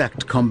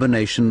exact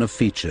combination of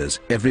features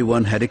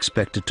everyone had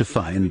expected to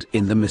find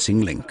in the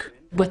missing link.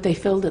 What they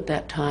felt at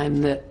that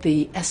time, that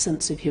the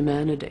essence of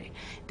humanity,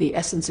 the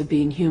essence of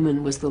being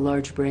human, was the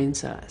large brain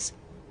size.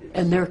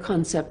 And their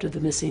concept of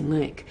the missing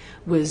link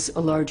was a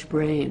large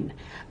brain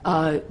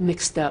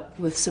mixed up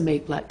with some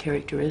ape-like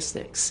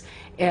characteristics.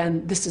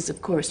 And this is,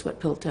 of course, what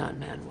Piltdown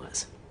Man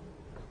was.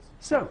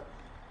 So,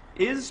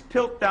 is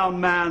Piltdown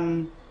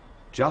Man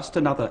just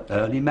another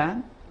early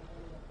man?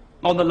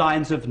 On the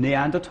lines of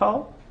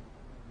Neanderthal?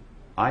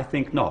 I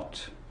think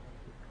not.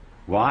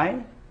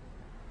 Why?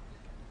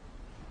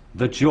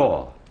 The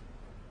jaw.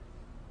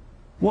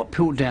 What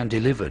Piltdown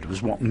delivered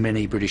was what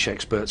many British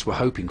experts were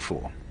hoping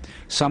for.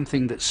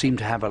 Something that seemed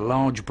to have a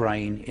large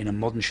brain in a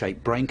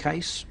modern-shaped brain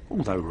case,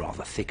 although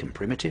rather thick and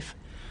primitive,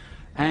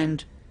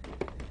 and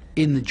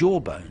In the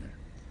jawbone,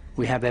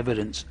 we have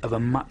evidence of a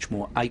much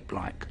more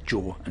ape-like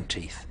jaw and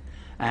teeth.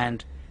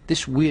 And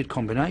this weird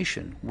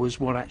combination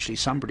was what actually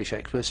some British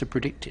experts had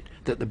predicted,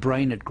 that the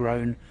brain had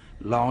grown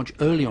large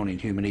early on in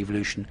human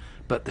evolution,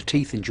 but the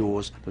teeth and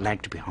jaws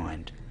lagged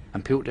behind.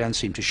 And Piltdown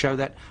seemed to show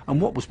that, and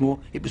what was more,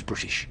 it was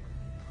British.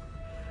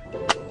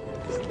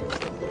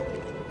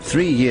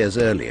 3 years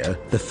earlier,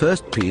 the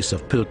first piece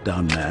of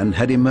Piltdown Man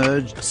had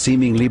emerged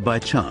seemingly by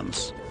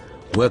chance.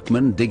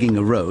 Workmen digging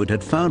a road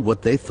had found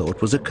what they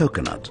thought was a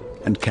coconut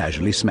and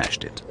casually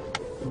smashed it.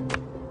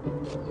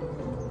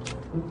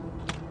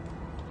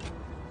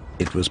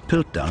 It was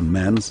Piltdown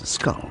Man's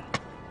skull.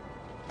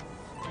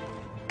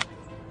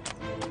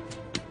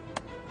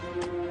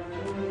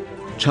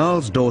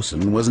 Charles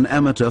Dawson was an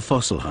amateur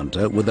fossil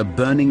hunter with a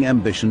burning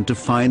ambition to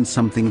find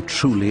something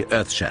truly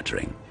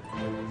earth-shattering.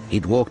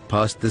 He'd walked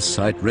past this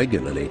site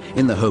regularly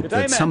in the hope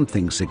that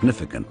something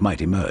significant might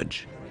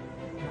emerge.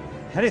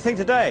 Anything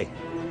today?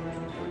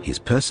 His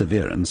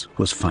perseverance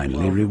was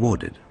finally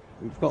rewarded.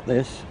 We've got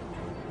this.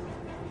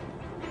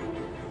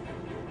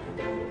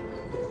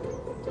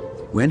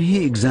 When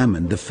he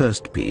examined the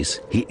first piece,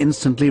 he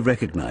instantly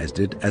recognized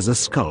it as a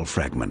skull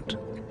fragment.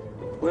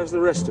 Where's the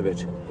rest of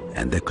it?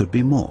 And there could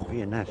be more. Be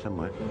in there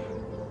somewhere.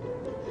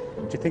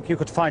 Do you think you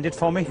could find it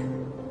for me?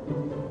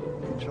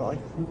 Can try.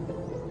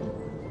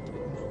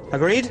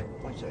 Agreed?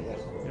 I say yes.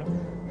 Yeah.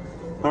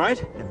 All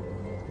right? Yeah.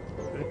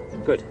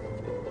 Good.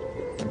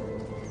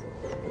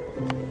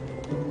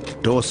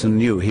 Dawson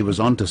knew he was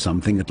onto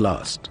something at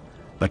last.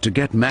 But to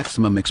get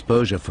maximum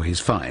exposure for his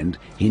find,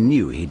 he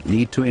knew he'd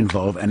need to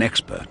involve an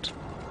expert.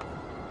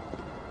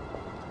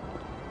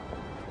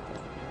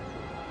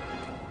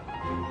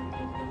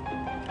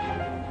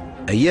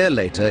 A year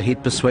later,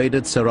 he'd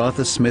persuaded Sir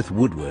Arthur Smith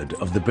Woodward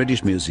of the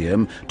British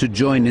Museum to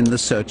join in the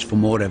search for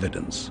more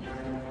evidence.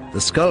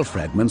 The skull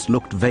fragments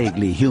looked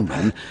vaguely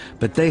human,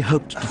 but they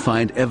hoped to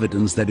find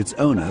evidence that its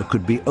owner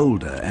could be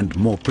older and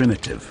more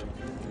primitive.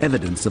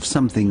 Evidence of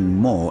something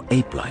more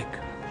ape-like.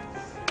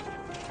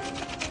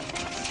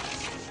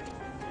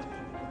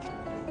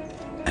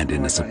 And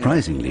in a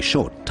surprisingly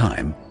short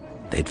time,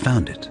 they'd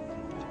found it.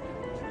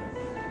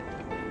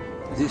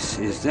 This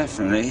is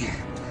definitely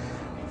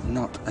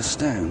not a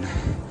stone.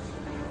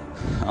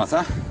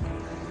 Arthur,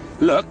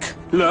 look,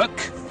 look.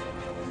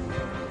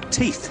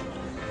 Teeth.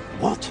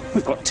 What?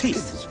 We've got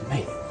teeth.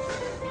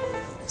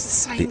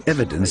 The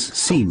evidence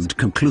seemed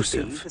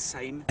conclusive,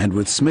 and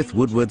with Smith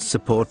Woodward's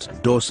support,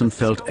 Dawson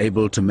felt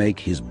able to make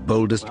his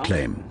boldest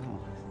claim.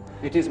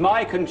 It is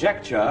my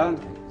conjecture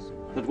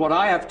that what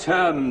I have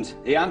termed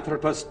the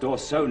Anthropus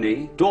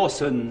Dawsoni,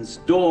 Dawson's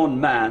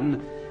Dawn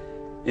Man,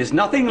 is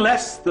nothing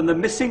less than the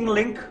missing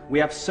link we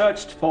have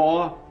searched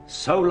for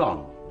so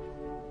long.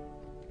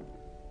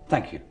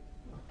 Thank you.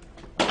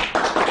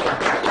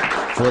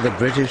 For the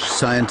British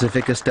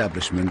scientific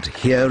establishment,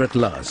 here at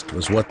last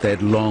was what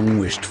they'd long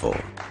wished for.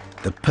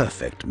 The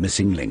perfect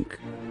missing link.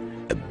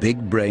 A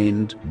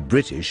big-brained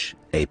British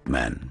ape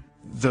man.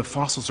 The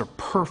fossils are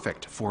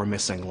perfect for a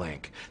missing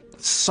link.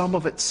 Some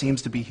of it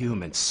seems to be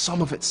human,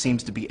 some of it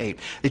seems to be ape.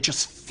 It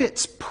just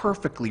fits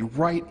perfectly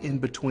right in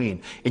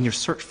between. In your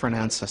search for an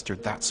ancestor,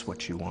 that's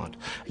what you want.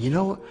 You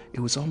know,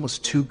 it was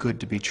almost too good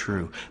to be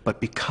true.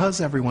 But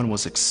because everyone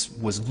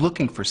was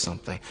looking for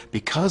something,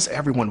 because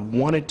everyone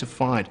wanted to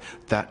find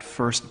that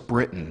first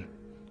Briton,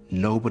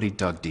 nobody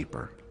dug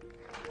deeper.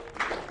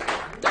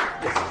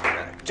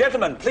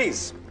 Gentlemen,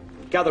 please,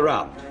 gather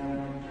round.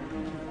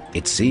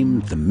 It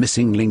seemed the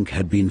missing link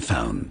had been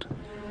found.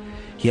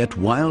 Yet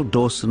while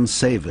Dawson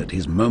savored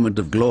his moment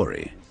of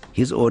glory,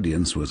 his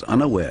audience was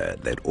unaware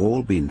they'd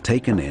all been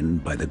taken in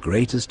by the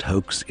greatest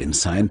hoax in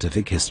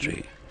scientific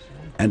history,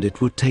 and it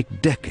would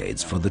take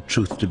decades for the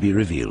truth to be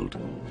revealed.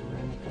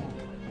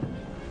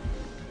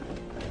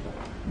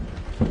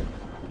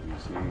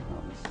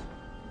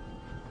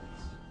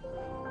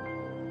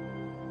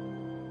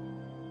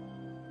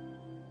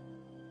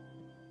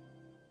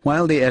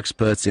 While the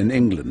experts in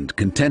England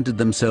contented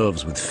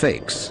themselves with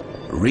fakes,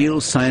 real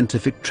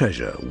scientific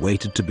treasure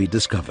waited to be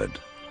discovered.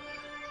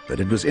 But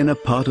it was in a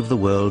part of the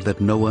world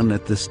that no one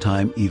at this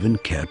time even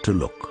cared to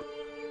look.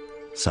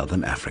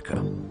 Southern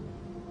Africa.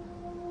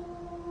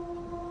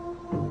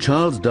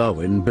 Charles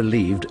Darwin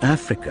believed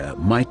Africa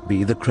might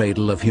be the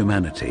cradle of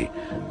humanity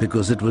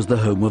because it was the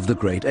home of the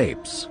great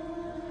apes.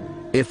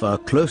 If our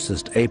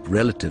closest ape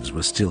relatives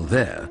were still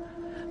there,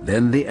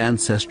 then the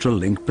ancestral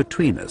link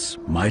between us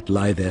might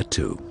lie there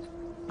too.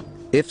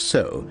 If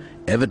so,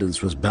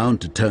 evidence was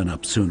bound to turn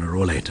up sooner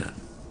or later.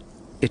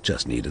 It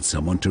just needed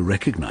someone to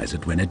recognize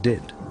it when it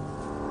did.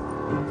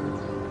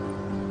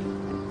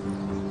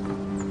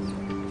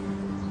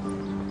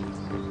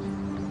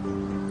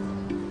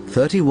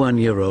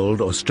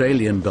 "31-year-old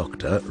Australian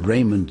doctor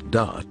Raymond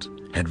Dart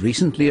had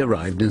recently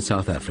arrived in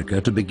South Africa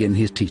to begin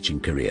his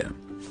teaching career.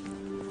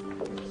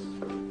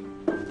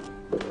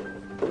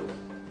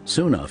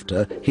 Soon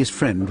after, his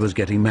friend was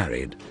getting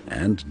married,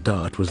 and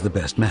Dart was the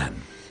best man.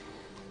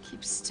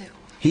 Keep still.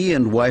 He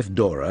and wife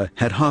Dora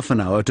had half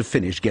an hour to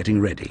finish getting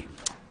ready.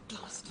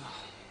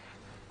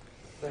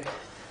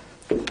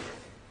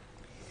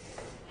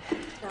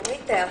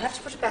 there. I'll have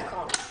to put it back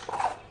on.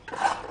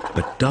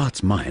 But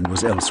Dart's mind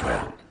was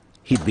elsewhere.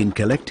 He'd been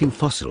collecting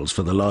fossils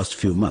for the last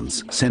few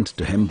months, sent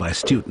to him by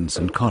students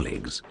and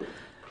colleagues.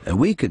 A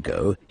week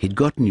ago, he'd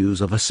got news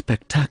of a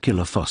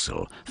spectacular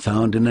fossil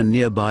found in a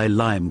nearby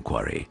lime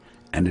quarry,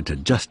 and it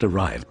had just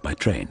arrived by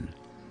train.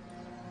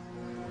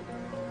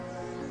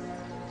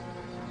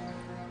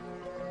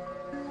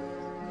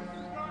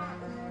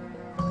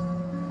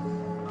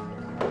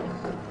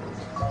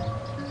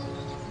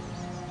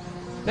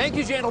 Thank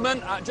you,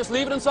 gentlemen. Just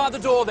leave it inside the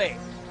door there.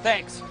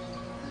 Thanks.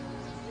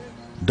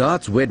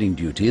 Dart's wedding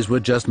duties were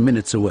just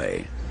minutes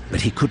away,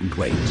 but he couldn't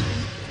wait.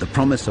 The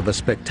promise of a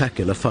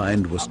spectacular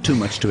find was too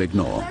much to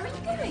ignore.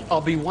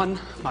 I'll be 1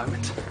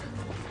 moment.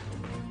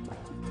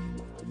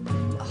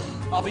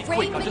 I'll be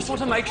quick. I just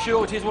want to make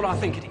sure it is what I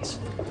think it is.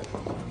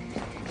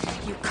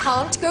 You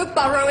can't go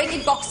burrowing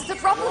in boxes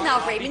of rubble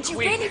now, Raymond. You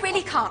really,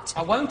 really can't.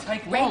 I won't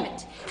take long.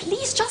 Raymond,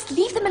 please just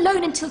leave them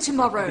alone until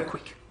tomorrow. Be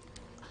quick.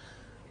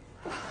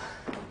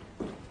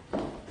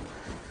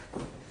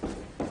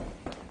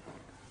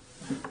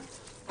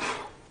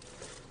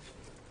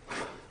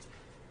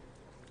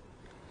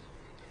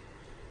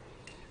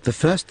 The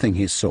first thing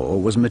he saw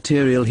was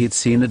material he'd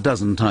seen a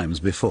dozen times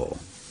before.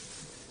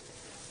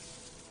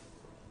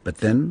 But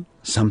then,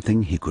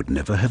 something he could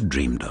never have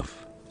dreamed of.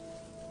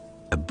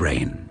 A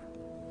brain.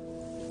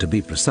 To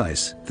be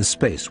precise, the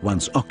space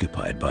once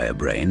occupied by a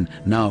brain,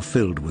 now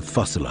filled with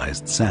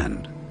fossilized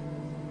sand.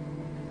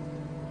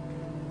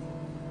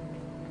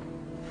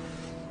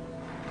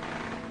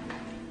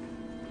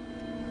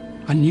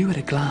 I knew at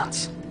a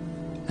glance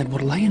that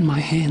what lay in my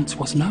hands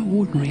was no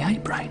ordinary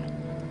ape brain.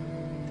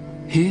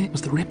 Here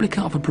was the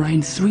replica of a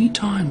brain 3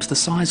 times the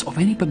size of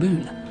any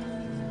baboon,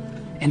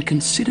 and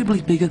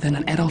considerably bigger than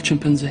an adult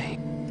chimpanzee.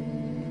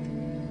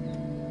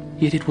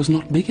 Yet it was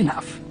not big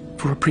enough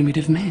for a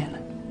primitive man.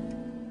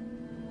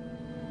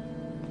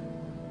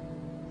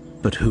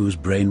 But whose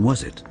brain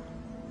was it?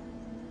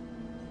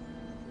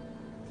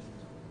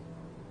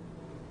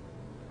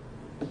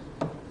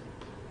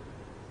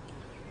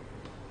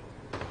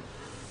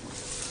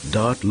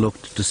 Dart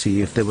looked to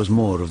see if there was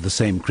more of the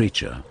same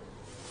creature.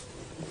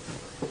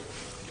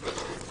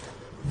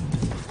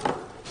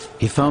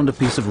 He found a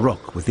piece of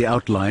rock with the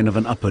outline of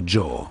an upper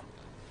jaw.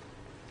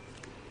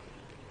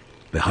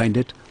 Behind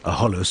it, a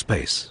hollow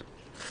space.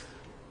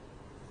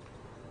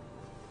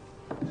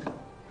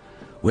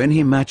 When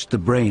he matched the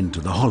brain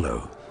to the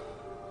hollow,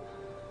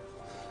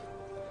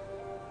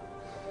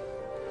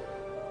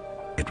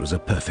 it was a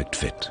perfect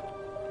fit.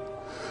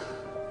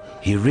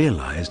 He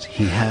realized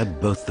he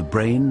had both the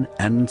brain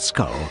and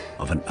skull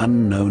of an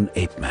unknown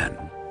ape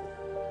man,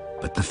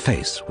 but the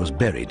face was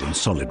buried in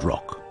solid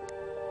rock.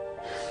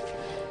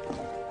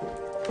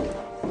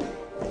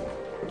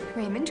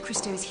 Raymond,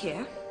 Christo is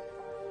here.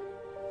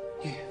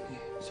 Yeah,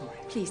 sorry.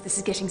 Please, this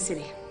is getting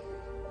silly.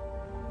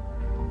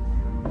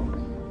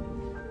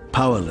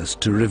 Powerless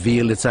to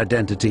reveal its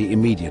identity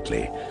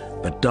immediately,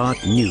 but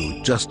Dart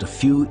knew just a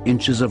few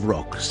inches of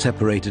rock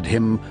separated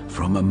him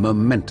from a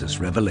momentous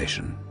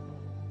revelation.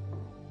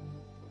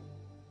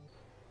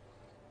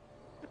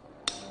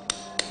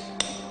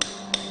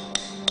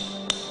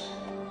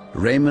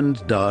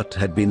 Raymond Dart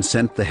had been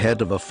sent the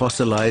head of a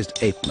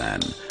fossilized ape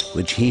man,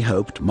 which he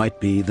hoped might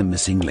be the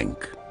missing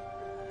link.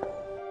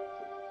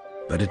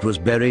 But it was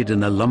buried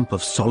in a lump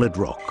of solid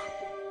rock.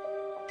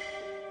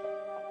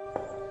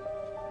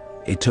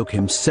 It took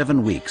him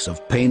 7 weeks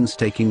of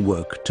painstaking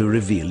work to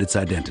reveal its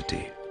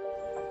identity.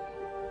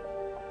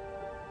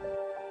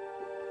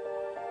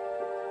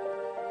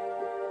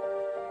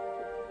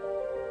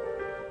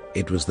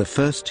 It was the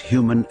first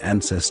human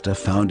ancestor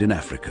found in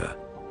Africa,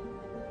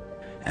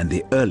 and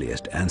the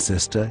earliest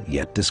ancestor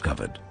yet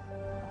discovered.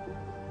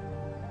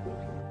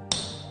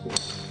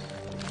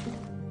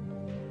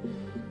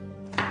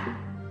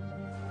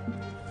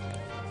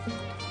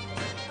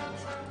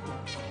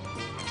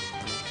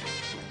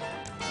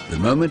 The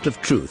moment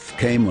of truth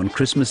came on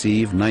Christmas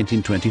Eve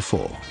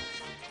 1924.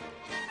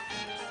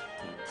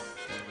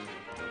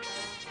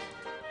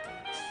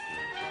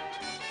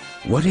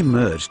 What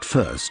emerged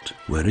first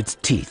were its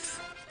teeth,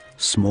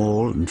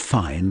 small and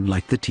fine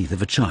like the teeth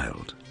of a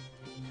child.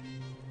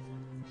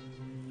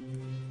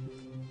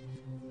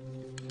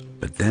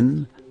 But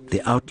then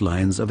the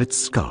outlines of its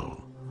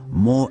skull,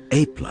 more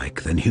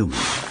ape-like than human.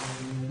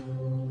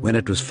 When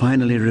it was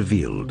finally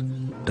revealed,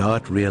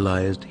 Dart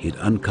realized he'd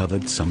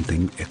uncovered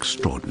something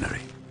extraordinary.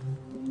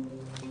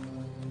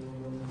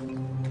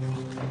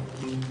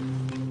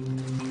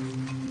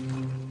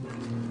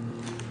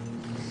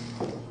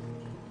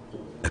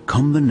 A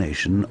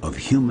combination of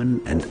human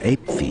and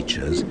ape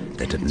features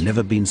that had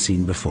never been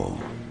seen before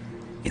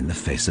in the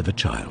face of a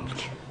child.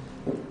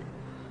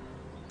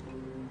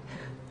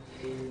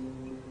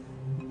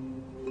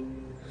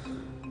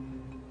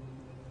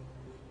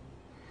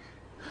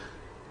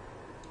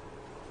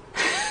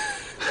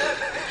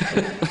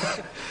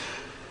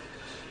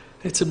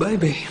 It's a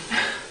baby.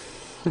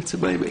 It's a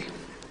baby.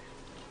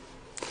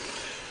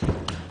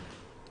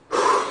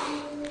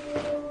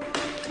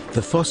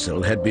 The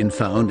fossil had been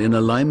found in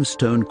a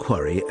limestone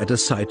quarry at a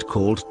site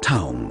called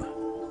Taung,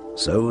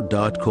 so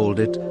Dart called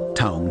it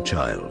Taung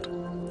Child.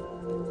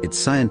 Its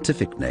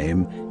scientific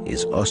name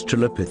is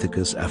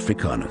Australopithecus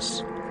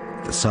africanus,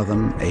 the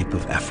southern ape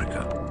of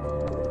Africa.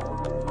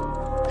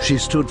 She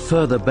stood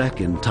further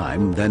back in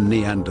time than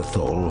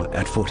Neanderthal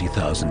at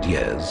 40,000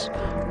 years,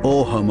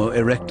 or Homo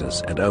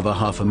erectus at over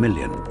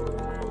 500,000.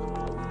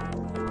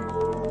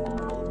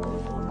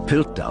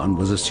 Piltdown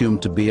was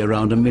assumed to be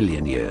around 1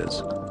 million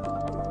years.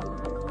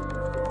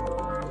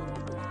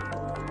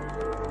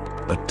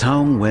 But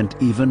Taung went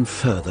even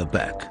further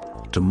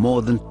back, to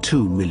more than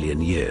 2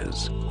 million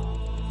years.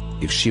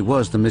 If she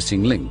was the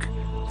missing link,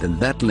 then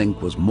that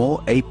link was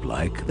more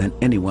ape-like than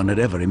anyone had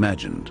ever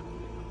imagined.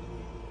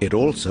 It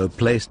also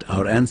placed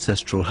our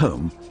ancestral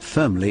home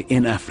firmly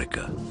in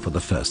Africa for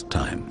the first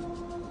time.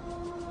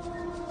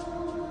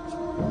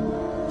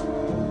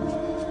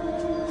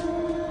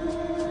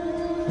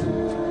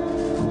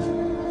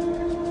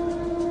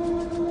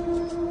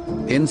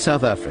 In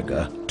South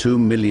Africa, 2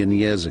 million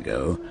years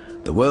ago,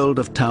 the world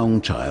of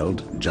Taung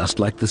Child, just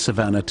like the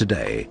savannah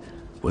today,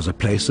 was a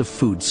place of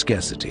food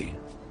scarcity.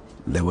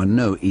 There were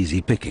no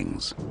easy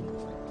pickings.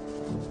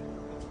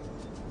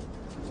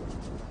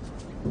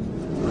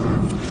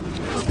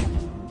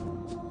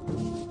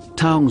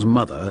 Taung's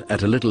mother,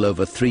 at a little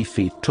over 3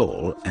 feet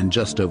tall and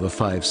just over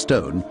 5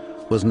 stone,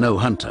 was no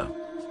hunter,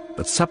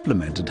 but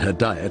supplemented her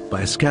diet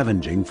by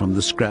scavenging from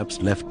the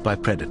scraps left by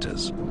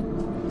predators.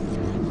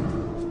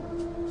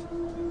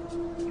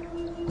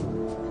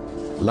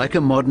 Like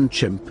a modern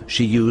chimp,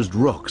 she used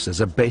rocks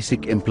as a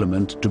basic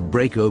implement to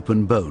break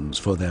open bones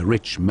for their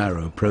rich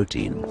marrow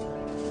protein.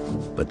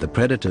 But the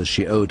predators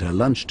she owed her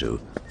lunch to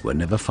were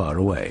never far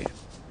away.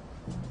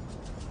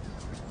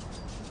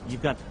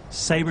 You've got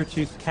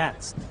saber-toothed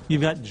cats,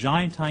 you've got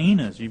giant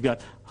hyenas, you've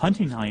got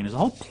hunting hyenas, a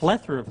whole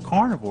plethora of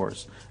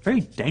carnivores,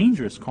 very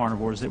dangerous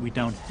carnivores that we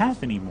don't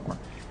have anymore.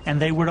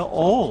 And they would have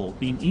all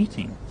been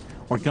eating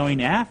or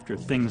going after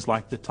things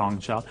like the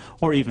Taung Child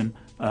or even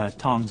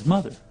Taung's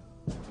mother.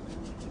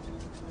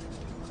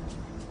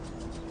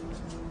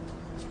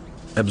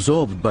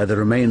 Absorbed by the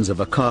remains of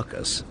a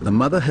carcass, the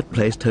mother had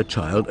placed her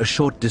child a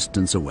short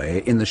distance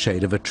away in the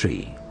shade of a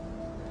tree.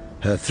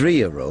 Her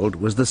 3-year-old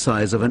was the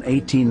size of an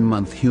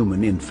 18-month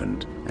human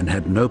infant and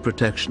had no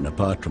protection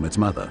apart from its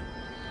mother.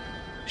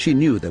 She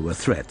knew there were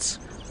threats,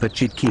 but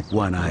she'd keep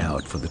one eye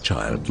out for the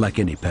child, like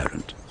any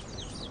parent.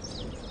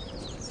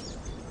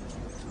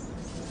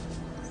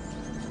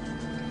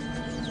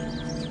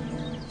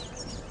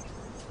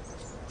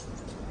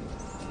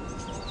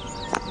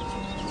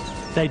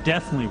 They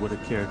definitely would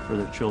have cared for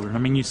their children. I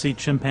mean, you see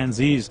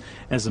chimpanzees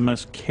as the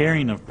most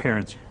caring of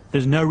parents.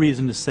 There's no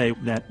reason to say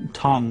that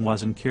Taung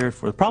wasn't cared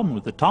for. The problem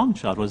with the Taung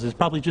Child was it's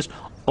probably just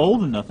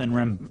old enough and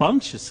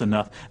rambunctious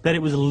enough that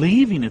it was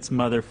leaving its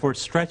mother for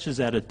stretches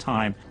at a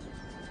time.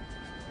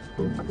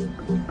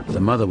 The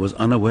mother was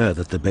unaware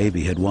that the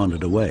baby had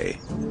wandered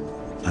away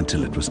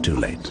until it was too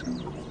late.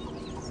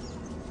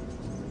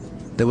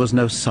 There was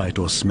no sight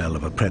or smell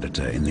of a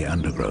predator in the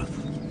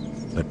undergrowth.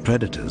 But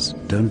predators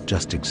don't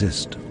just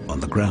exist on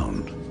the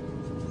ground.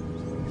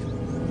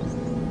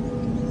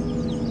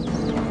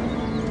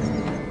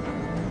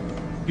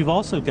 You've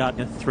also got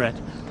a threat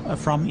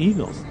from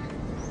eagles.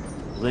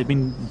 They've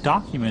been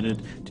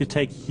documented to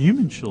take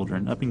human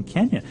children up in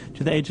Kenya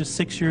to the age of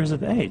 6 years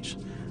of age.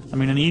 I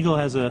mean, an eagle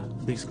has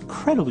these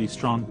incredibly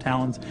strong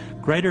talons,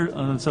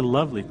 it's a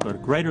lovely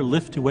bird, greater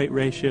lift-to-weight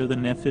ratio than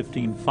an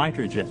F-15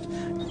 fighter jet.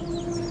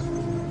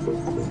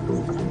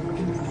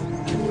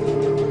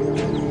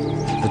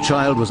 The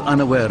child was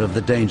unaware of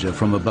the danger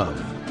from above.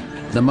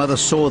 The mother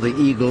saw the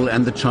eagle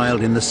and the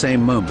child in the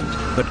same moment,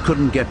 but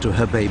couldn't get to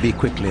her baby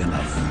quickly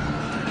enough.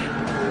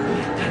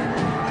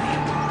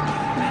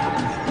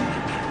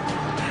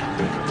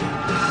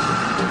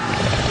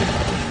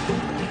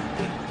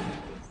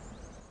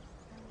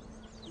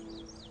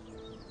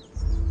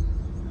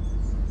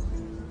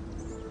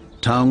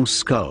 Taung's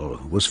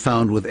skull was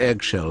found with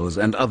eggshells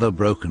and other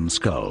broken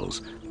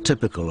skulls,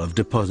 typical of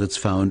deposits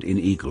found in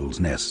eagles'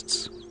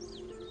 nests.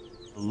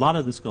 A lot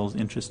of the skulls,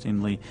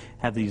 interestingly,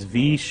 have these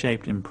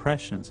V-shaped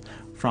impressions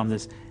from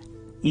this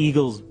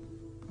eagle's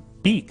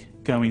beak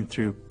going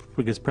through,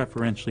 because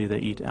preferentially they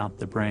eat out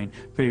the brain.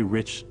 Very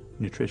rich,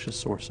 nutritious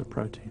source of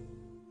protein.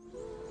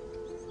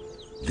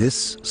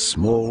 This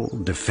small,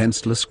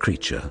 defenseless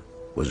creature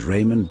was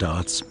Raymond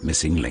Dart's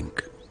missing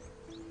link.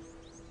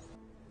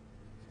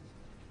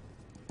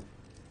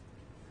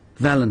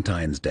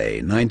 Valentine's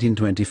Day,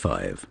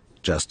 1925,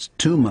 just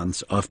 2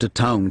 months after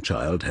Taung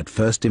Child had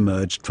first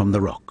emerged from the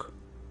rock.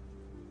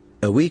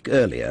 A week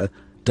earlier,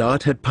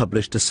 Dart had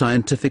published a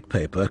scientific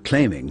paper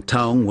claiming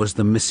Taung was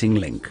the missing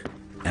link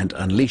and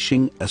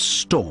unleashing a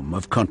storm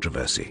of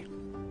controversy.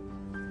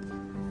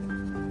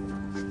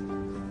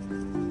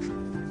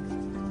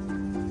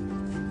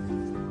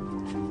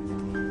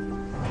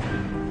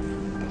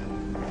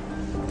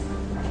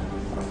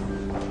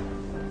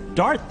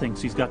 Dart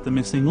thinks he's got the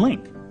missing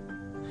link.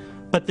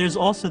 But there's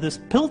also this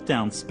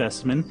Piltdown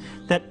specimen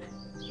that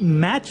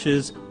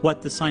matches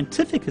what the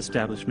scientific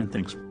establishment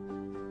thinks.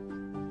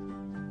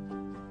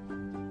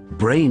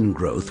 Brain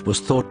growth was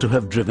thought to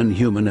have driven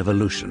human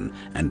evolution,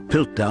 and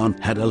Piltdown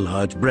had a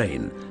large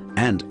brain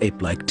and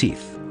ape-like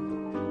teeth.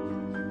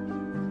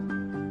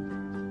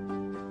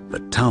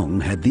 But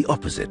Taung had the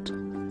opposite,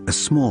 a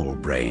small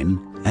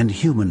brain and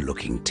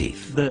human-looking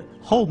teeth. The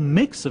whole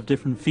mix of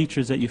different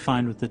features that you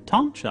find with the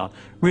Taung child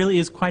really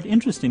is quite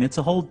interesting. It's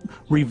a whole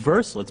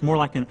reversal. It's more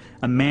like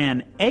a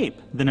man-ape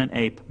than an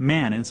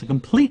ape-man, and it's a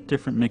complete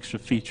different mixture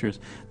of features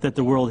that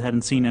the world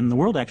hadn't seen and the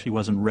world actually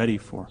wasn't ready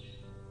for.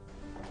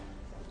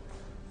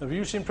 Have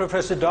you seen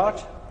Professor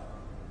Dart?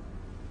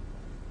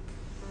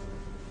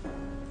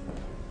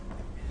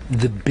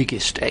 The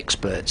biggest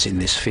experts in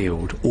this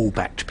field all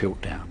backed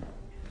Piltdown.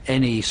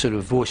 Any sort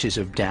of voices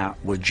of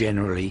doubt were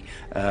generally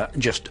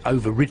just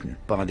overridden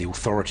by the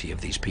authority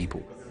of these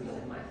people.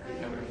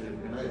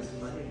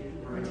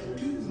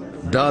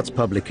 Dart's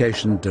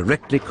publication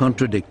directly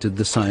contradicted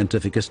the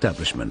scientific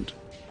establishment.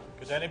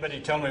 Could anybody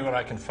tell me where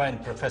I can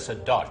find Professor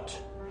Dart?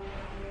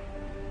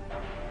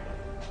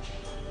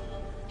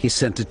 He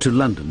sent it to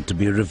London to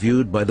be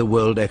reviewed by the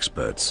world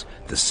experts,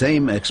 the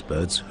same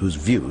experts whose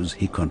views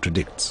he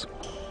contradicts.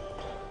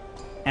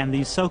 And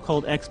these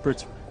so-called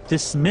experts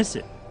dismiss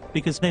it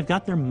because they've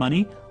got their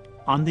money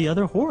on the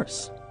other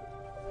horse.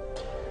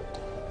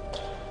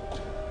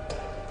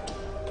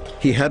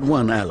 He had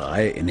one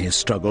ally in his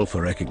struggle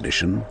for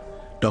recognition,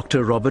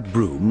 Dr. Robert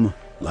Broom,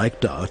 like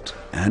Dart,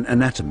 an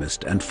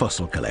anatomist and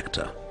fossil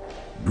collector.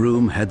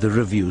 Broom had the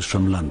reviews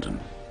from London.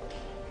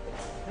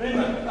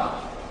 Raymond,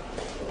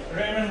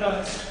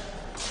 I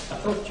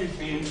thought you'd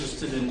be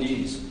interested in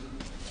these.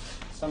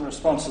 Some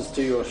responses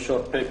to your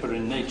short paper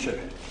in Nature.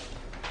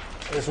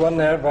 There's one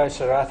there by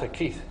Sir Arthur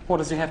Keith. What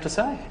does he have to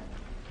say?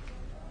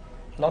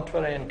 Not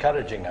very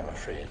encouraging, I'm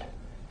afraid.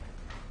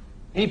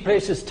 He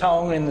places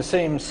Taung in the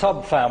same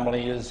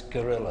subfamily as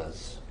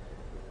gorillas.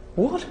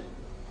 What?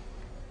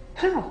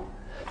 How?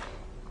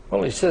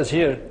 Well, he says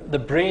here, the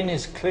brain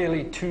is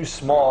clearly too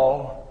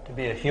small to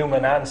be a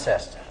human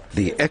ancestor.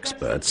 The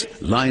experts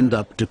lined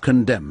up to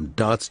condemn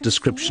Dart's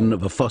description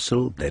of a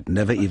fossil they'd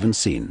never even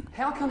seen.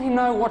 How can he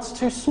know what's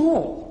too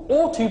small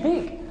or too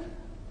big?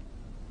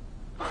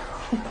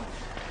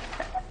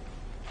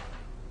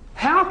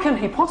 How can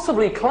he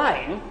possibly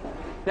claim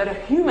that a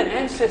human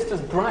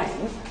ancestor's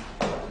brain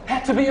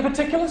had to be a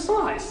particular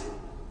size?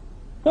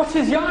 What's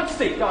his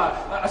yardstick?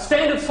 A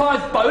standard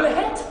sized bowler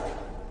hat?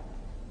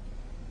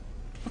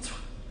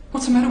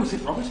 What's the matter with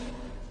it, Robert?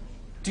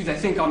 Do they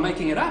think I'm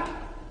making it up?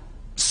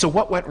 So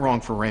what went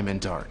wrong for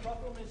Raymond Dart?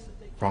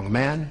 Wrong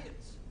man,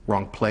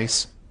 wrong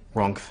place,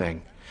 wrong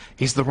thing.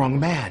 He's the wrong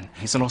man.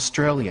 He's an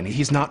Australian.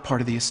 He's not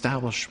part of the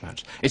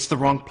establishment. It's the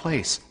wrong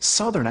place.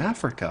 Southern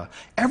Africa.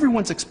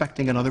 Everyone's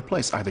expecting another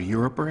place, either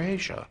Europe or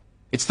Asia.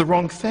 It's the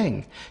wrong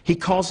thing. He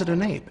calls it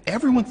an ape.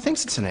 Everyone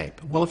thinks it's an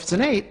ape. Well, if it's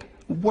an ape,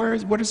 where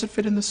does it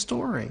fit in the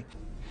story?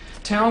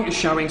 Taung is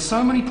showing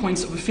so many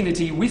points of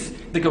affinity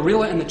with the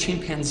gorilla and the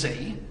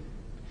chimpanzee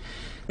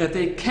that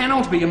there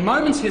cannot be a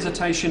moment's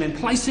hesitation in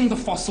placing the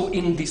fossil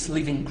in this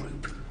living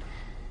group.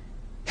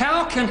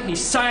 How can he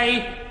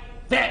say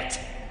that?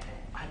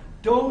 I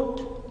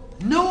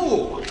don't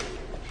know.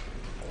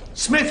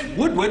 Smith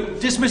Woodward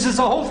dismisses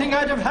the whole thing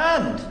out of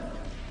hand.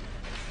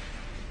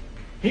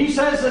 He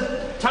says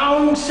that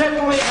Taung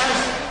certainly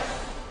has...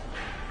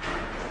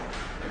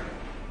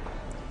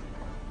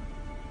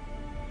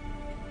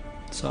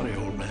 Sorry,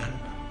 old man.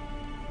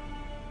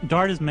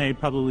 Dart has made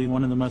probably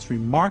one of the most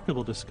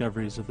remarkable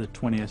discoveries of the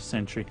 20th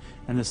century,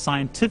 and the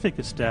scientific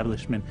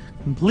establishment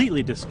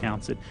completely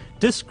discounts it,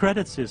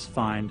 discredits his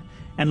find,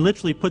 and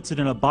literally puts it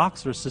in a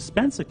box or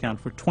suspense account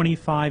for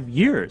 25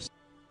 years.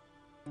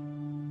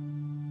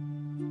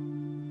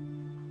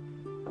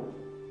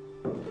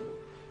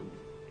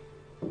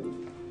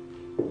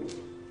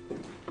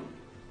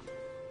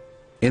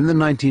 In the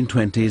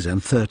 1920s and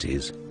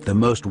 30s, the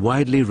most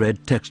widely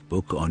read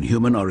textbook on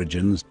human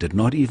origins did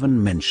not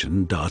even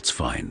mention Dart's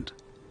find.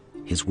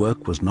 His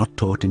work was not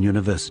taught in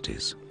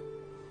universities.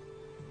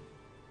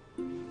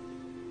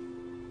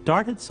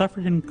 Dart had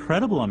suffered an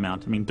incredible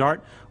amount. I mean,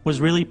 Dart was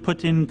really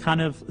put in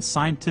kind of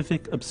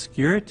scientific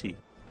obscurity.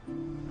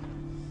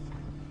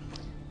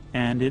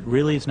 And it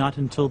really is not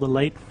until the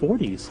late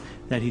 40s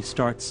that he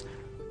starts,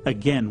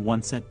 again,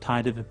 once that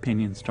tide of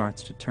opinion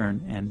starts to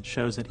turn and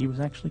shows that he was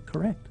actually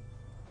correct.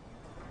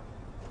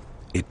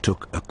 It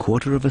took a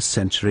quarter of a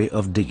century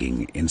of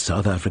digging in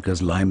South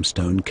Africa's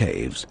limestone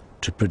caves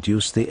to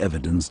produce the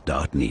evidence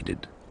Dart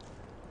needed.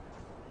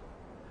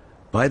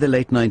 By the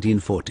late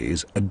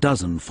 1940s, a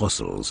dozen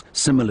fossils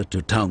similar to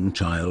Taung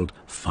Child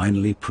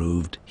finally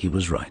proved he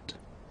was right.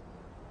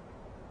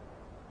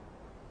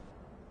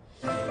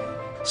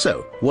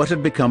 So, what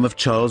had become of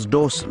Charles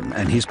Dawson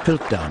and his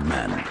Piltdown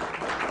man?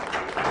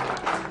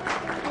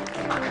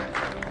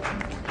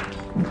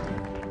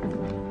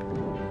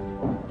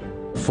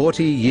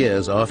 "40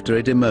 years after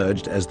it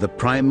emerged as the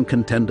prime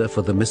contender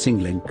for the missing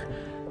link,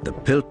 the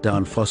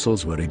Piltdown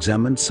fossils were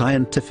examined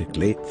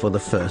scientifically for the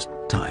first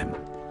time.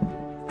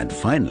 and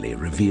finally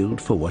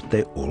revealed for what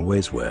they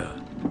always were,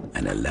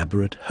 an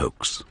elaborate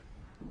hoax.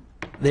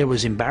 There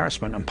was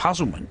embarrassment and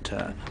puzzlement,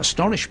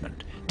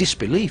 astonishment,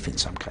 disbelief in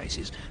some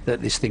cases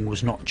that this thing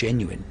was not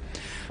genuine.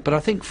 But I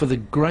think for the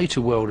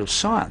greater world of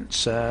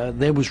science,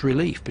 there was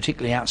relief,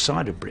 particularly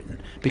outside of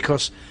Britain,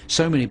 because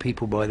so many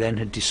people by then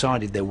had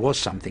decided there was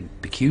something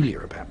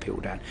peculiar about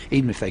Piltdown,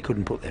 even if they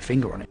couldn't put their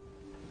finger on it.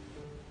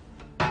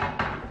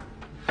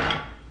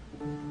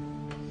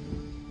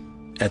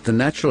 At the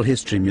Natural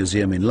History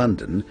Museum in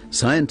London,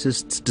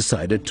 scientists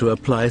decided to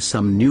apply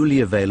some newly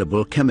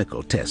available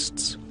chemical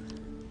tests.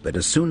 But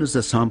as soon as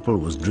the sample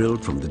was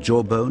drilled from the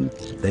jawbone,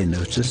 they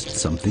noticed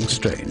something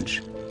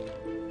strange.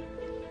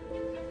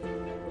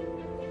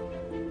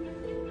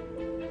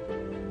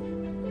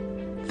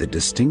 The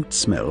distinct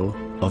smell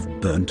of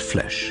burnt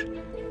flesh.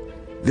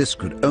 This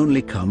could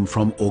only come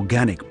from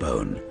organic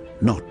bone,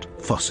 not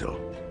fossil.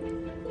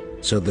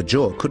 So the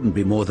jaw couldn't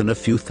be more than a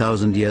few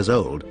thousand years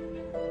old,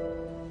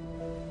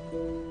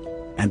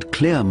 and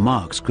clear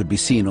marks could be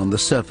seen on the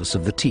surface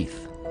of the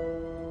teeth.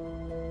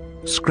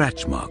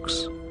 Scratch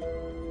marks.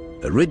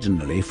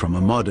 Originally from a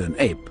modern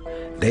ape,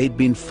 they'd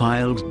been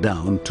filed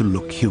down to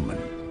look human.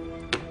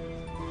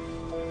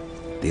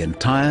 The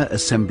entire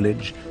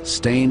assemblage,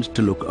 stained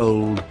to look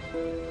old,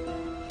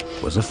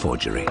 was a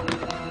forgery.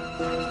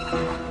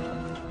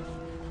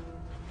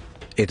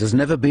 It has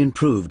never been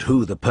proved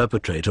who the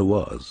perpetrator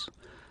was,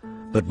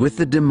 but with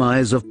the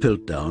demise of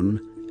Piltdown,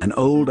 an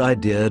old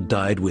idea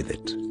died with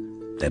it,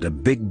 that a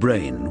big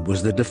brain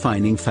was the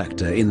defining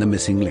factor in the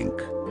missing link.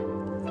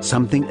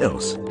 Something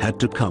else had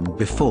to come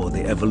before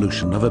the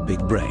evolution of a big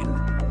brain.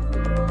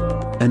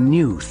 A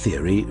new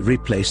theory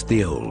replaced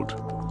the old.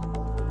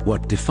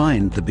 What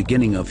defined the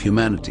beginning of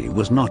humanity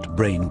was not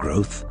brain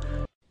growth.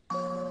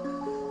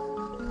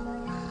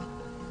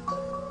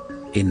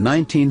 In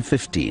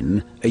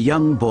 1915, a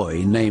young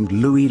boy named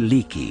Louis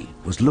Leakey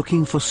was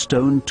looking for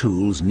stone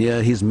tools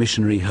near his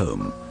missionary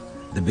home,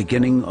 the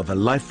beginning of a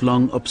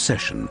lifelong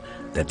obsession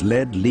that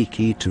led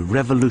Leakey to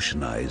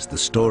revolutionize the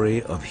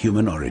story of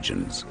human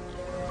origins.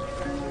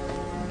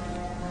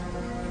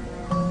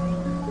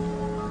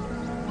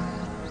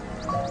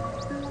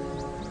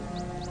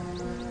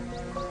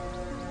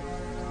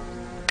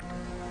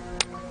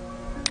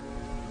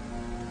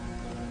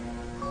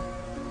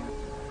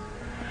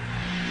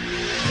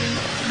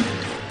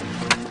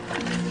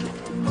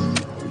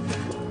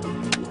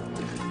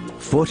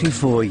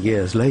 "44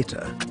 years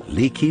later,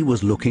 Leakey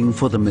was looking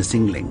for the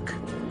missing link,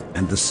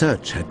 and the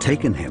search had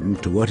taken him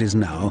to what is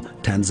now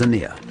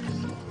Tanzania.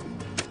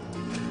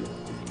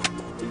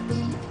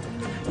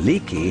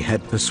 Leakey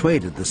had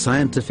persuaded the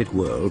scientific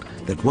world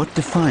that what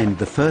defined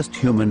the first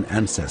human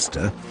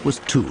ancestor was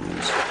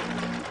tools.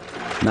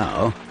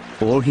 Now,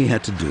 all he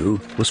had to do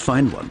was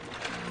find one.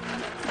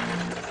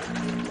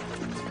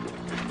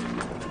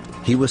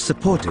 He was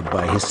supported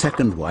by his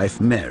second wife,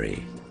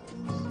 Mary,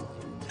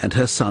 and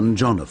her son,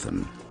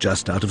 Jonathan,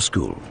 just out of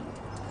school.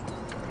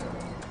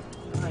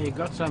 Oh, you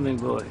got something,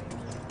 boy.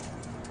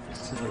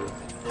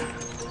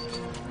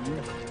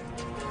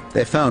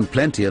 They found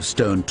plenty of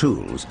stone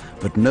tools,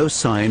 but no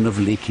sign of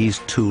Leakey's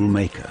tool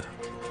maker.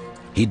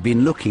 He'd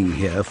been looking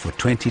here for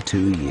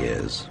 22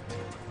 years.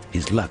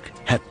 His luck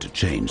had to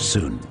change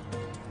soon.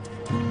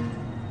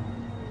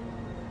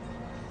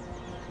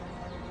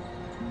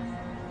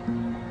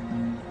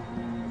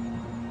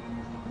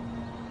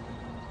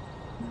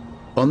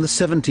 On the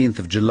 17th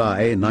of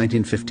July,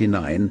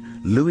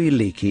 1959, Louis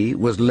Leakey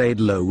was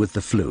laid low with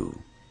the flu.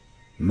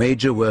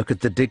 Major work at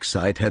the dig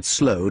site had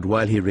slowed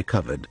while he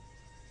recovered,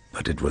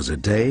 but it was a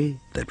day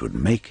that would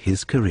make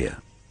his career.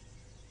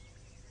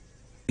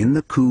 In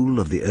the cool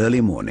of the early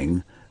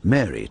morning,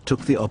 Mary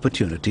took the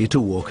opportunity to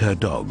walk her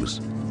dogs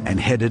and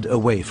headed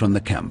away from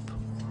the camp.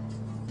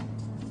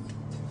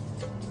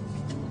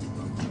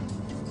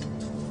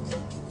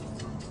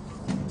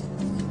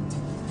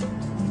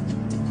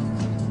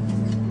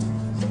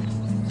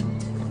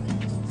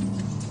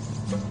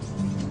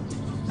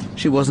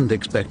 She wasn't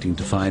expecting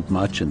to find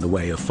much in the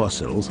way of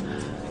fossils,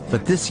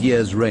 but this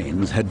year's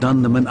rains had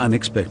done them an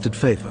unexpected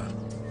favor.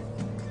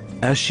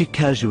 As she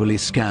casually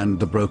scanned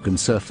the broken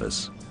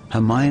surface, her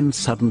mind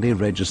suddenly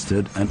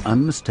registered an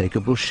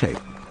unmistakable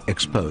shape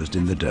exposed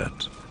in the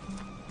dirt.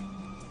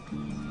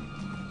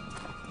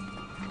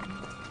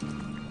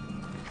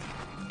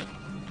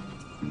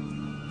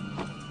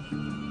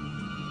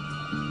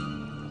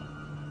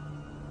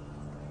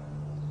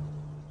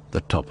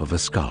 The top of a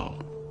skull.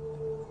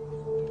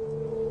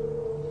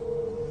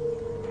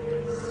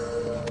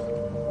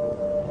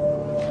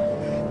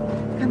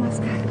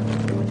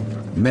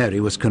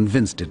 Mary was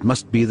convinced it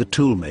must be the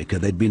toolmaker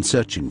they'd been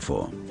searching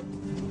for.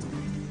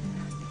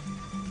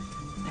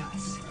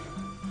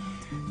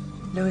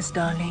 Louis,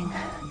 darling,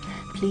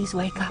 please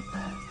wake up.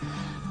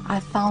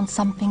 I've found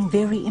something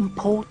very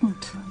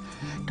important.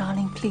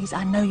 Darling, please,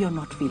 I know you're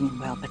not feeling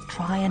well, but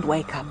try and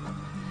wake up.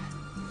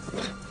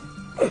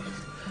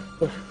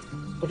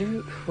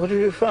 What have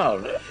you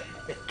found?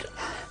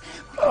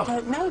 I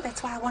don't know.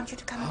 That's why I want you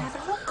to come and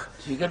have a look.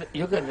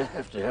 You're going to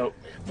have to help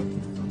me.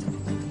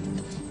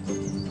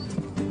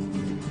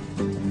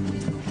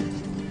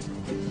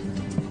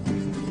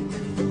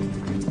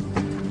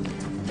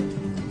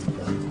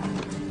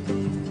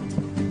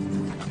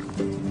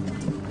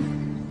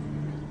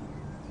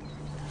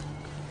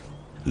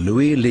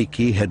 Louis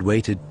Leakey had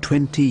waited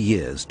 20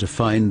 years to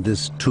find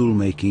this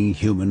tool-making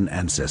human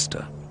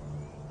ancestor.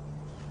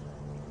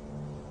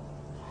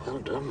 Well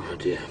done, my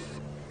dear.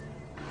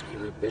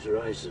 You have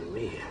better eyes than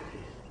me.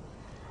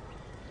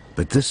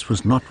 But this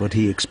was not what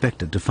he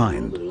expected to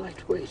find.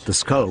 The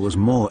skull was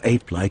more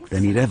ape-like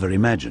than he'd ever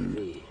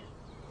imagined.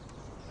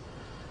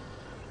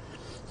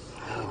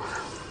 Well,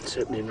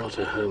 certainly not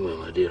a homo,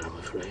 my dear, I'm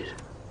afraid.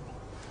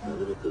 Have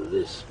a look at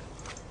this.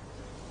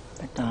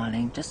 But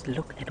darling, just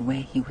look at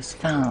where he was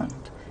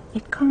found.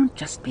 It can't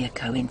just be a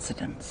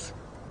coincidence.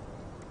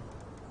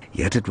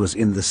 Yet it was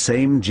in the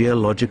same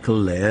geological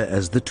layer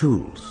as the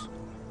tools.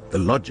 The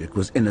logic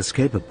was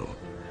inescapable.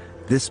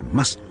 This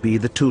must be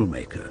the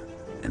toolmaker,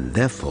 and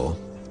therefore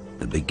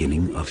the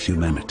beginning of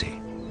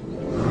humanity.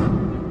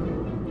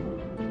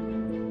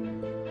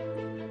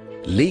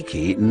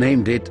 Leakey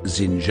named it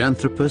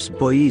Zinjanthropus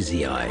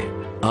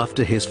boisei,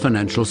 after his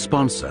financial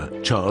sponsor,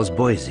 Charles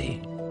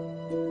Boise.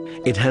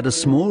 It had a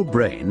small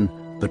brain,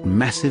 but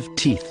massive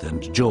teeth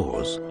and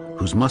jaws,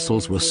 whose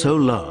muscles were so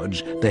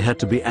large they had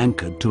to be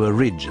anchored to a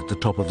ridge at the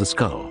top of the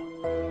skull.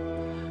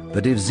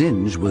 But if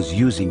Zinj was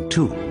using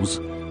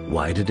tools,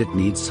 why did it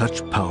need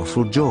such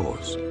powerful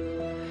jaws?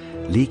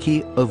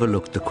 Leakey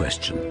overlooked the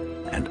question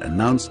and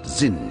announced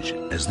Zinj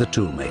as the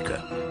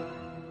toolmaker.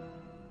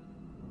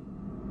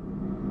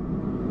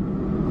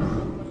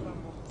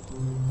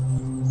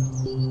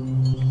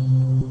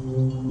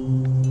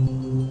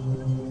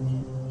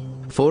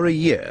 For a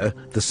year,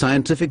 the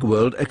scientific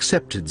world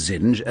accepted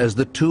Zinj as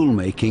the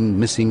tool-making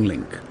missing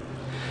link.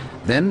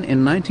 Then,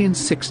 in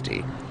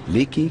 1960,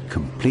 Leakey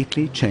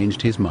completely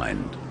changed his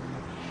mind.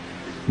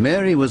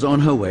 Mary was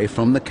on her way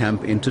from the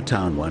camp into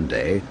town one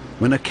day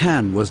when a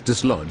can was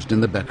dislodged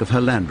in the back of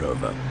her Land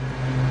Rover.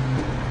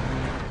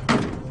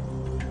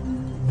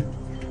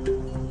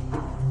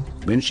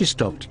 When she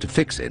stopped to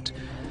fix it,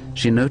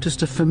 she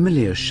noticed a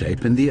familiar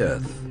shape in the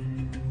earth,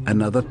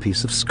 another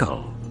piece of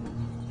skull,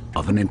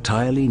 of an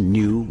entirely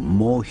new,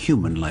 more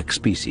human-like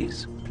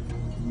species.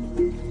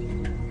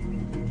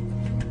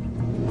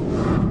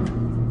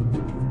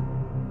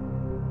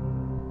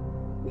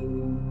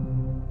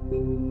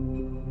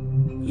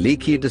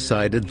 Leakey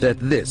decided that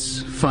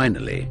this,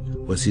 finally,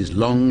 was his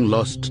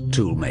long-lost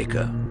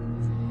toolmaker.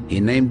 He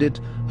named it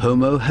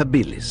Homo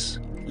habilis,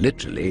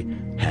 literally,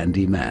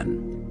 handy man.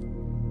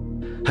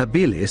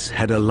 Habilis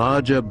had a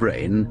larger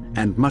brain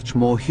and much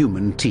more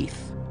human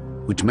teeth,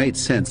 which made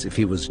sense if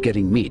he was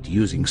getting meat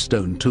using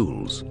stone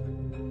tools.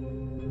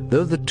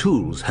 Though the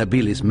tools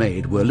Habilis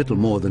made were little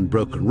more than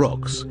broken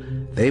rocks,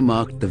 they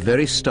marked the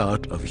very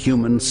start of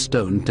human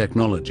stone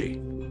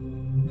technology.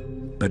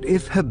 But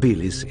if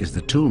Habilis is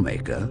the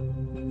toolmaker,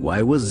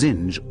 why was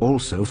Zinj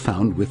also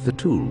found with the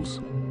tools?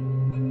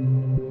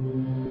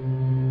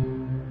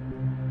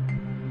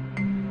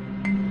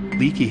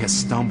 Leakey has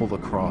stumbled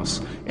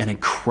across an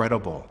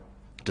incredible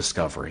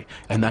discovery,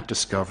 and that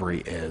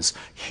discovery is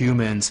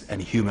humans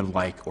and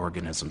human-like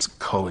organisms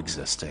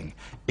coexisting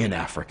in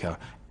Africa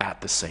at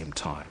the same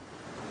time.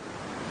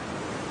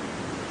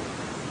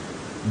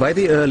 By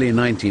the early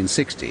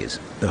 1960s,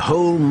 the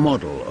whole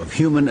model of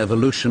human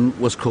evolution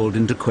was called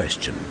into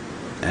question,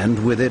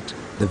 and with it,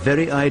 the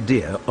very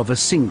idea of a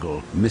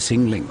single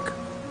missing link.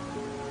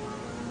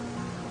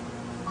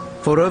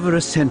 For over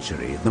a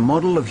century, the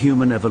model of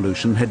human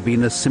evolution had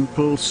been a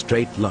simple,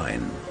 straight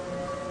line.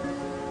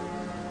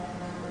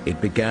 It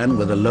began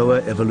with a lower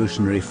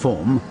evolutionary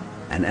form,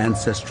 an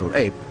ancestral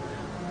ape,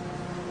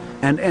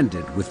 and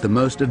ended with the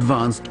most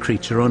advanced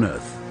creature on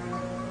Earth,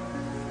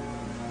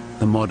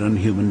 the modern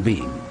human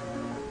being.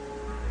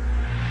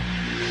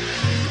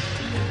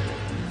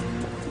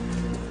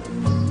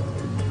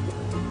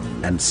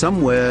 And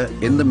somewhere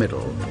in the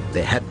middle,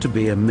 there had to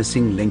be a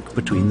missing link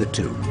between the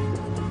two.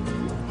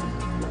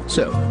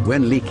 So,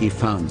 when Leakey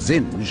found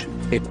Zinj,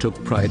 it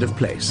took pride of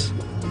place.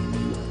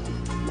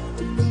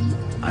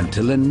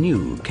 Until a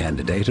new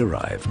candidate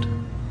arrived.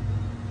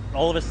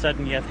 All of a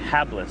sudden you have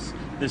Habilis,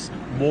 this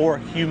more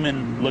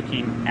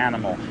human-looking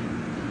animal.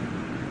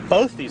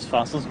 Both these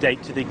fossils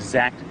date to the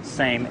exact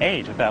same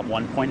age, about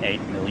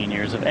 1.8 million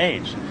years of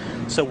age.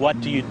 So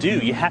what do?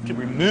 You have to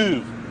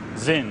remove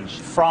Zinj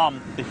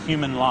from the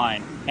human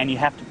line, and you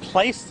have to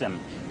place them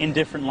in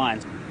different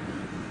lines.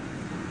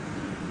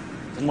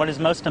 And what is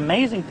the most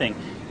amazing thing,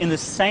 in the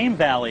same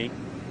valley,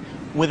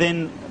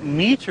 within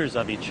meters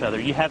of each other,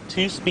 you have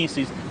two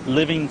species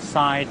living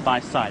side by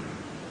side.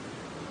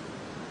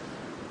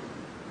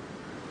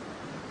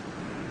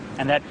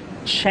 And that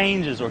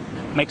changes or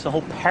makes a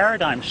whole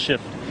paradigm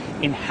shift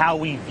in how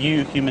we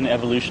view human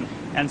evolution.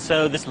 And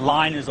so this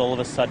line is all of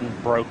a sudden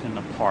broken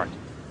apart.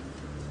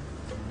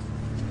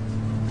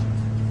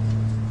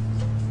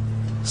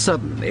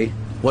 Suddenly,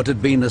 what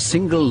had been a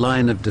single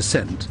line of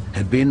descent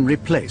had been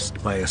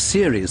replaced by a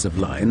series of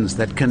lines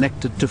that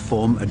connected to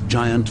form a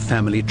giant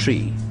family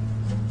tree.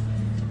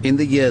 In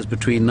the years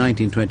between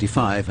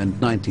 1925 and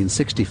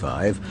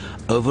 1965,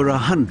 over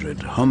 100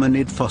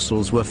 hominid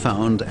fossils were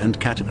found and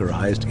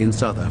categorized in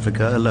South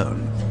Africa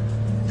alone,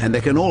 and they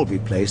can all be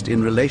placed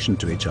in relation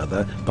to each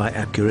other by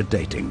accurate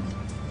dating.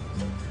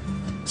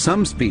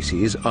 Some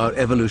species are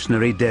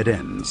evolutionary dead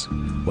ends,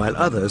 while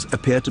others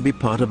appear to be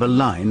part of a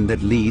line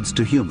that leads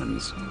to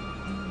humans.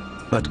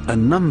 But a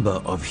number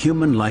of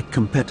human-like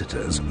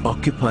competitors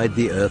occupied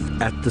the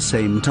Earth at the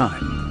same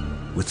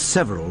time, with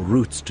several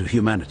routes to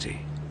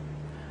humanity.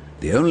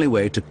 The only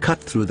way to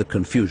cut through the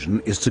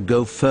confusion is to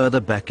go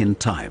further back in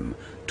time,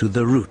 to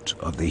the root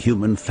of the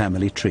human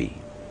family tree.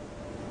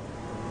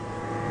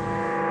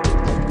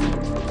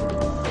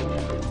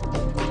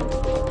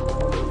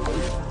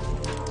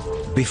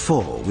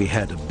 Before we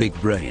had a big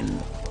brain,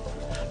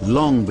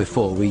 long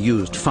before we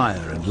used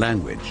fire and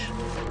language,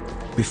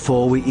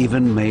 before we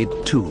even made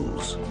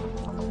tools,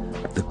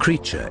 the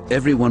creature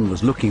everyone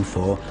was looking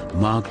for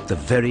marked the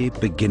very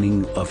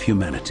beginning of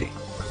humanity.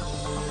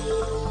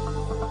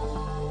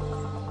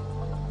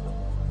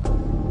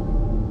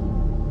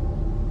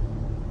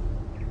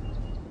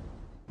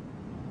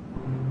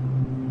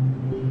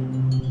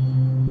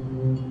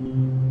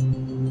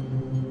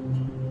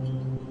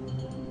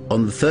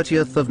 On the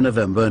 30th of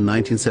November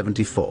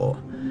 1974,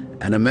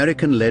 an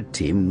American-led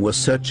team was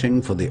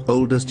searching for the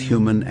oldest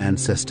human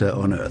ancestor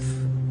on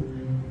Earth.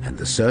 And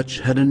the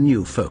search had a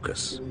new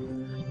focus.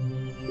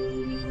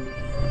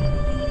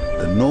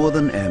 The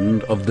northern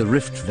end of the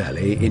Rift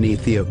Valley in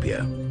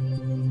Ethiopia.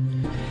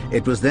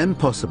 It was then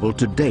possible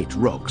to date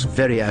rocks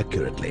very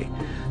accurately,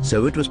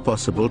 so it was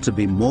possible to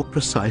be more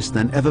precise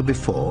than ever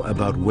before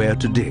about where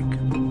to dig.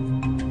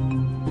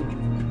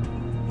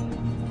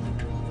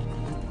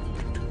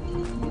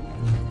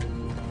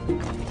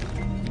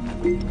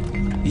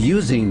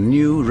 Using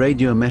new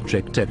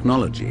radiometric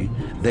technology,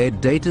 they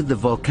dated the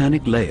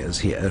volcanic layers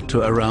here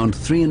to around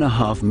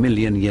 3.5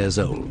 million years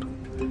old.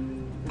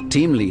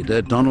 Team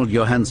leader Donald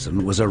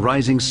Johansen was a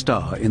rising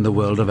star in the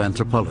world of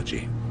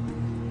anthropology.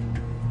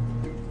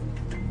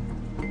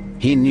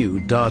 He knew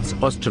Dart's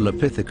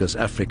Australopithecus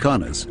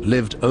africanus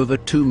lived over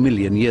 2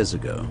 million years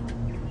ago.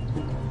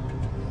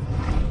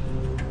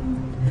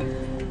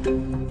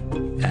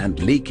 And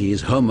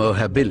Leakey's Homo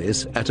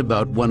habilis at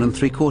about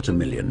 1.75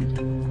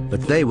 million.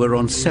 But they were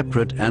on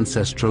separate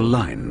ancestral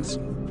lines.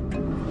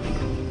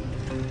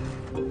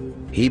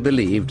 He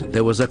believed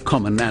there was a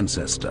common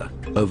ancestor,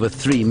 over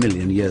 3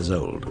 million years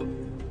old,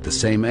 the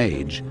same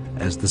age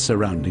as the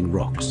surrounding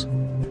rocks.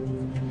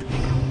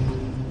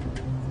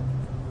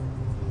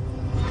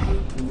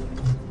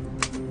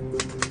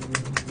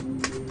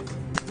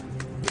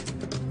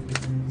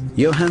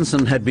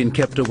 Johansen had been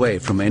kept away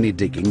from any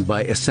digging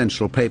by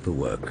essential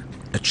paperwork,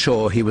 a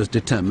chore he was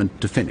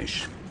determined to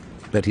finish.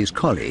 But his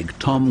colleague,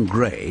 Tom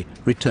Gray,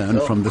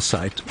 returned from the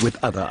site with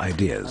other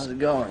ideas. How's it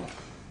going?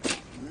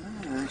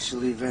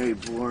 Actually, very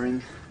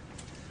boring.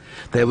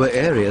 There were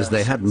areas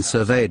they hadn't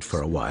surveyed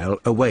for a while,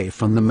 away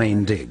from the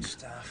main dig.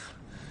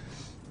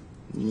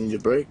 You need a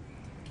break?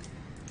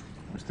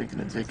 I was thinking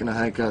of taking a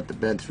hike out to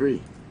Bed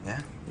 3.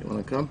 Yeah? You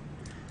want to come?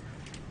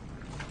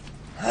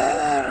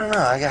 I don't know.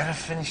 I gotta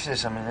finish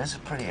this. I mean, this is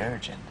pretty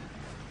urgent.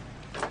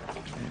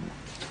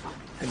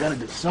 I gotta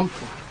do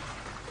something.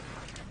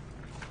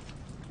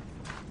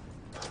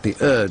 The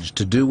urge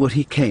to do what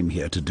he came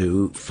here to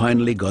do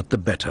finally got the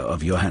better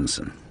of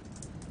Johansen.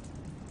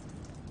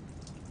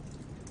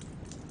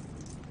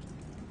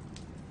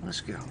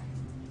 Let's go.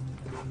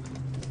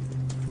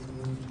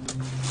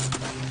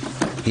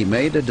 He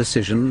made a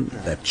decision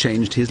that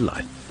changed his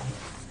life.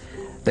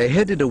 They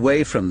headed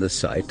away from the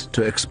site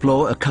to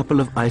explore a couple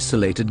of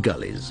isolated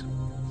gullies.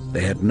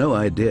 They had no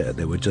idea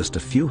they were just a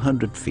few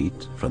hundred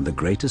feet from the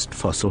greatest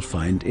fossil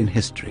find in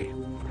history.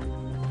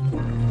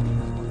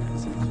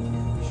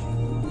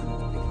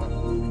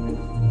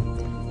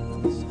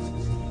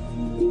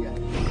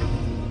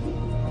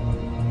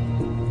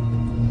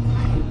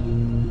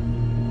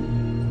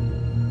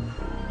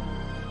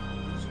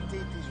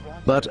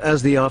 But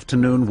as the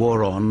afternoon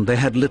wore on, they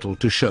had little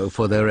to show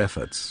for their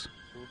efforts.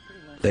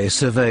 They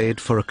surveyed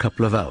for a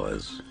couple of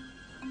hours.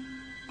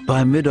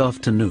 By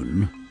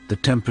mid-afternoon, the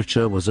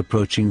temperature was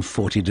approaching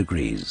 40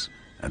 degrees,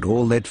 and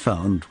all they'd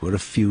found were a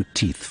few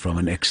teeth from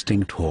an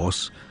extinct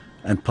horse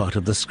and part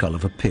of the skull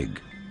of a pig.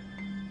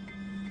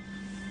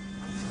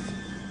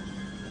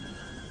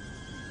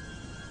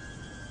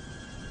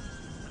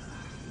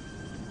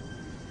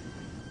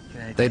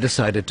 They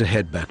decided to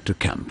head back to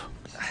camp.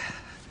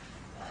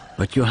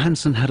 But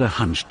Johansen had a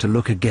hunch to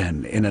look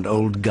again in an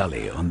old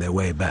gully on their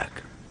way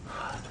back.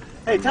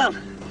 Hey, Tom,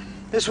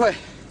 this way.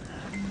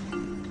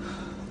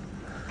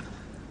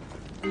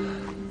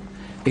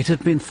 It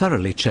had been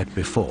thoroughly checked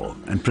before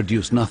and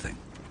produced nothing.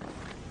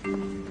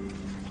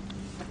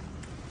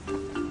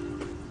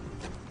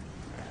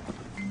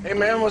 Hey,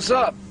 man, what's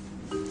up?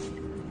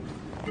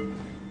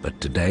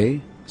 But today,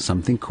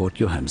 something caught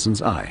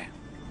Johansen's eye.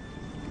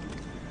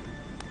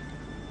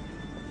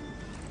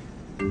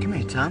 Come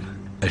here, Tom.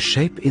 A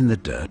shape in the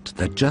dirt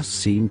that just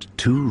seemed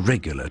too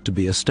regular to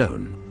be a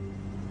stone.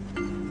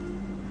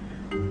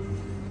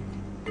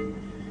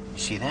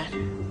 See that?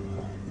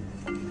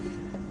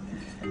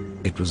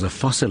 It was a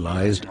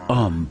fossilized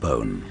arm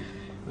bone.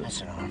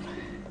 That's an arm.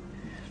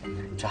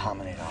 It's a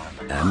hominid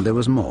arm. And there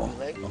was more.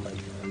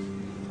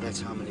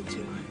 That's hominid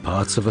too.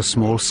 Parts of a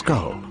small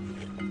skull.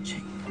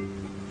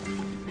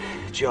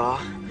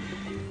 Jaw,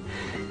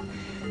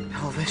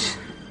 pelvis,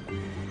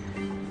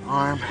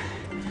 arm.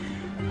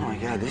 Oh my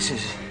God, this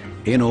is...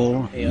 In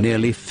all,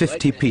 nearly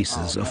 50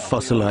 pieces of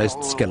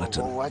fossilized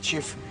skeleton. Watch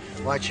your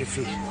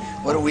feet.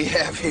 What do we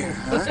have here,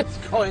 huh? What's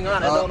going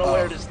on? I don't know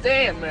where to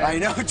stand, man. I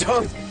know,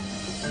 don't.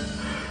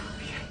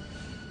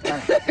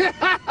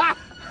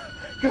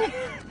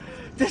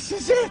 This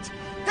is it.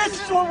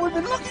 This is what we've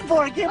been looking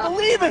for. I can't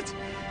believe it.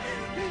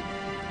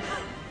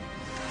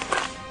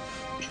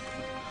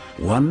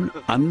 One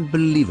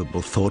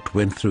unbelievable thought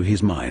went through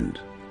his mind.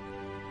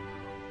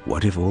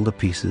 What if all the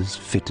pieces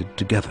fitted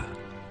together?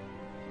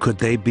 Could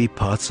they be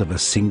parts of a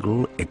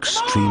single,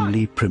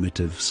 extremely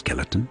primitive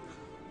skeleton?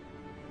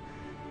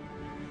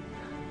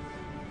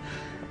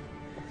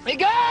 Hey,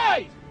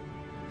 guys!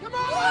 Come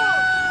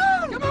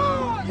on! Come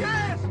on!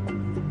 Yes!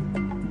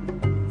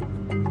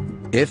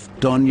 If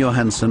Don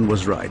Johansen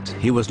was right,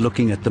 he was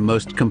looking at the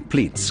most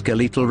complete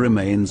skeletal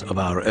remains of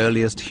our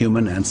earliest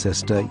human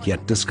ancestor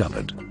yet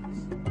discovered.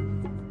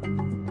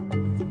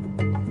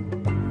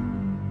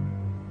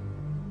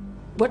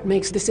 What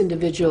makes this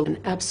individual an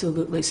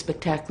absolutely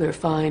spectacular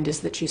find is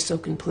that she's so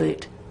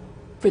complete.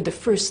 For the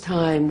first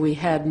time, we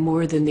had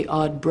more than the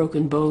odd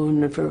broken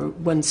bone for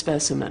one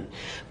specimen.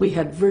 We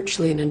had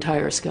virtually an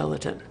entire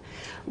skeleton.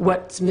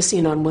 What's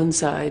missing on one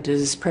side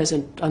is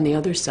present on the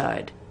other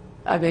side.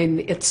 I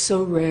mean, it's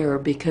so rare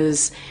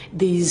because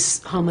these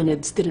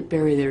hominids didn't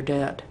bury their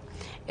dead.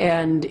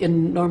 And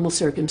in normal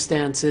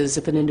circumstances,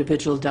 if an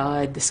individual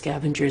died, the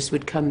scavengers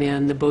would come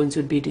in, the bones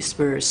would be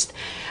dispersed.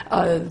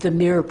 The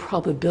mere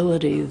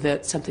probability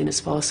that something is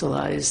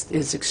fossilized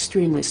is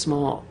extremely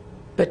small.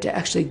 But to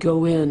actually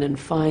go in and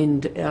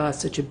find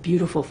such a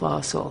beautiful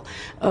fossil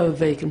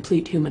of a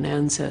complete human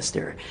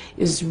ancestor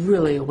is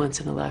really a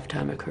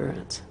once-in-a-lifetime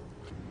occurrence.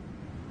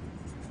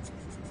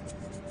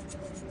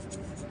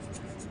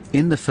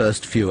 In the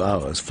first few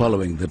hours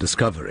following the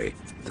discovery,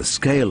 the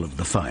scale of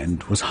the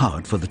find was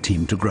hard for the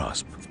team to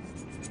grasp.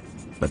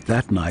 But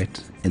that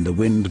night, in the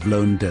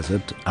wind-blown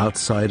desert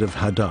outside of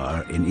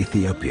Hadar in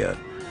Ethiopia,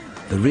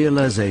 the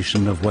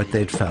realization of what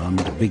they'd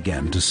found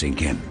began to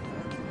sink in.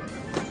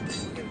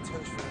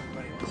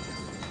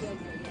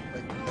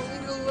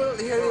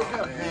 Here you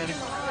go, man.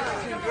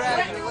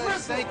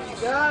 Congratulations. Thank you,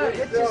 guys.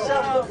 Get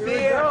yourself a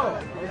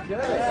beer.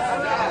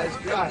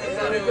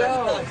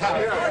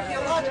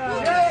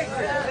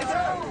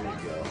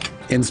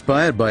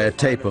 Inspired by a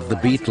tape of the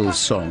Beatles'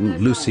 song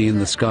Lucy in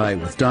the Sky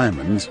with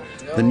Diamonds,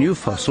 the new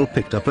fossil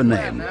picked up a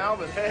name,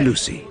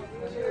 Lucy.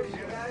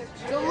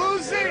 To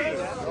Lucy!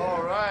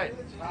 All right.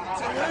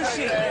 To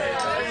Lucy.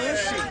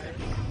 Lucy.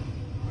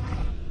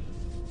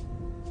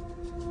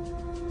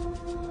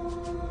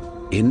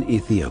 In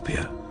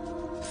Ethiopia,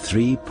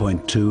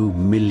 3.2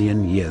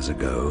 million years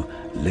ago,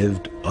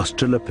 lived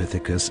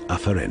Australopithecus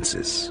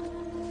afarensis,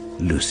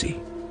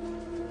 Lucy.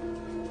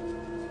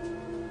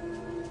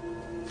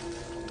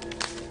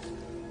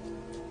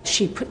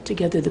 She put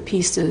together the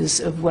pieces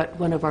of what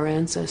one of our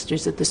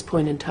ancestors at this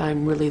point in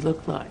time really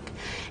looked like.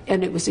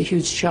 And it was a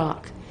huge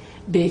shock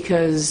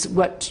because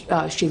what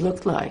she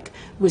looked like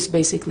was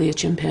basically a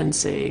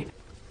chimpanzee.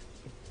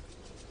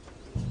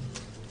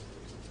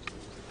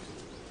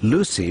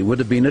 Lucy would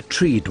have been a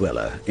tree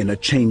dweller in a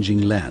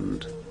changing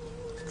land.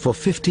 For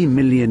 50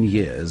 million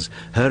years,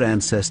 her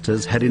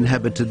ancestors had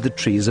inhabited the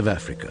trees of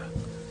Africa.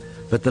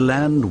 But the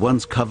land,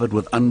 once covered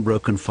with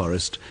unbroken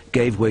forest,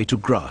 gave way to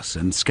grass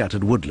and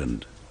scattered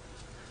woodland.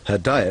 Her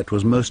diet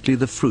was mostly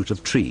the fruit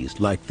of trees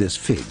like this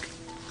fig.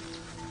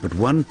 But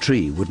one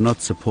tree would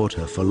not support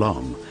her for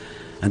long,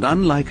 and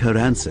unlike her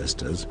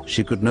ancestors,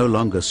 she could no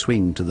longer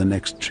swing to the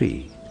next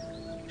tree.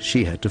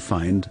 She had to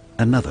find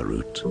another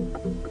route.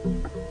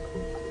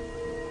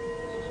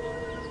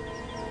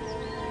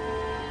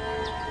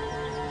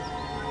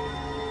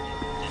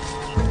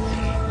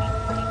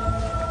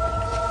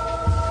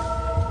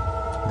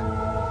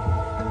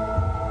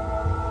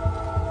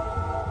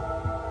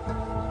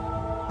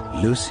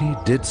 Lucy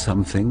did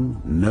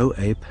something no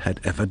ape had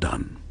ever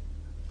done.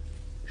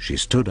 She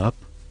stood up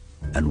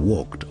and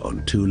walked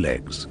on two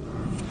legs.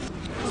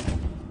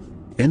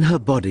 In her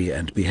body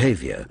and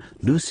behavior,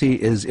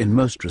 Lucy is in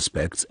most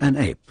respects an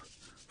ape,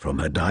 from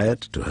her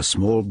diet to her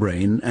small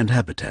brain and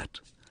habitat.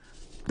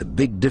 The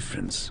big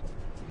difference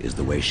is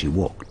the way she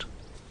walked.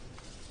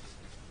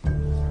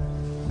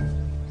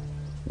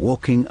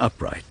 Walking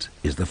upright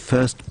is the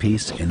first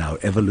piece in our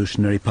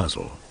evolutionary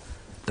puzzle,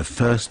 the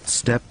first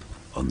step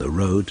on the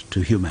road to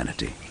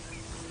humanity.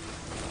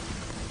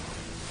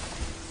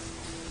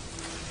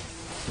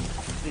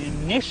 The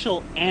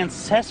initial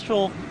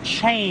ancestral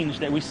change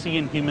that we see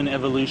in human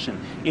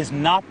evolution is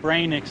not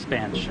brain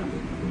expansion.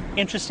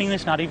 Interestingly,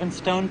 it's not even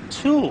stone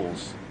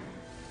tools.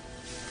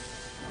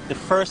 The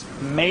first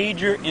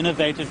major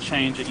innovative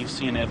change that you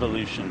see in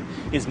evolution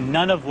is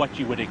none of what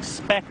you would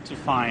expect to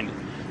find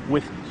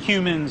with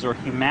humans or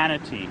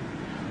humanity,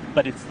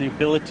 but it's the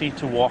ability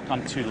to walk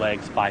on two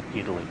legs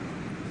bipedally.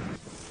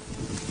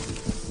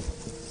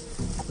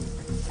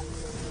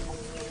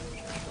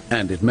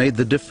 And it made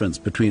the difference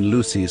between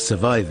Lucy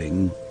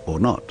surviving or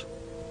not.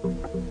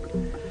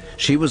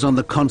 She was on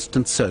the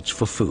constant search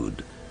for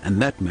food,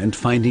 and that meant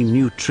finding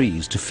new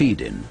trees to feed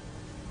in.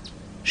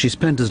 She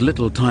spent as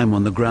little time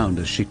on the ground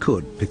as she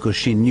could because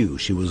she knew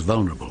she was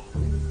vulnerable.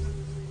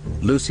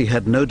 Lucy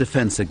had no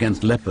defense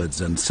against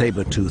leopards and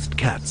saber-toothed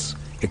cats,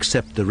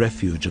 except the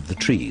refuge of the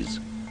trees.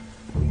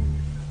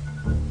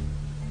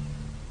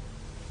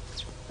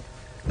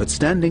 But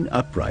standing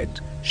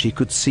upright, she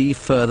could see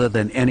further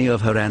than any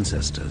of her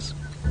ancestors.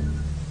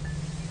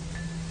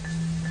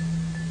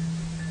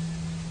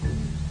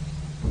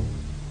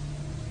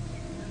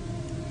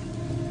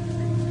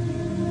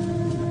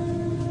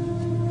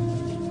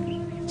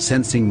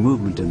 Sensing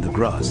movement in the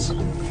grass,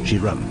 she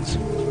runs.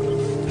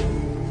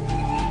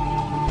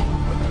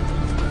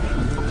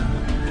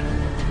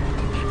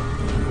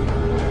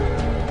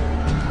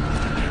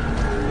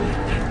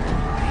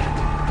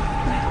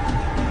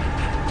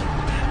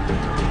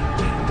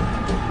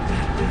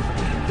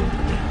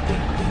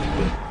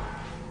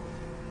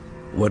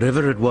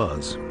 Whatever it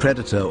was,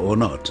 predator or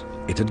not,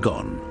 it had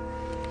gone.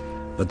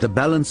 But the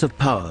balance of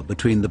power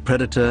between the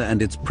predator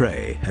and its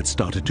prey had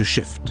started to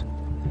shift.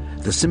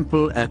 The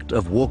simple act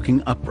of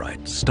walking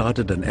upright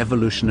started an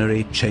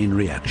evolutionary chain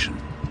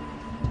reaction.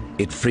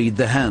 It freed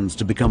the hands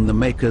to become the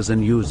makers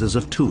and users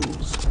of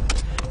tools.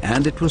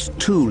 And it was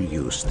tool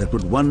use that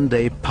would one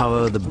day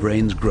power the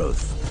brain's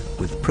growth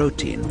with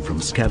protein from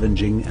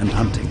scavenging and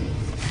hunting.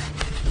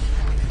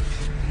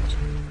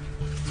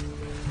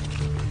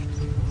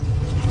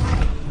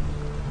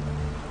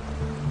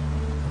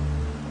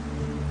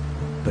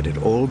 But it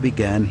all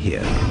began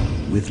here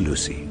with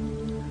Lucy.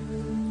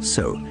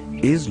 So,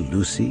 is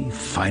Lucy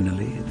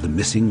finally the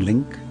missing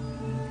link?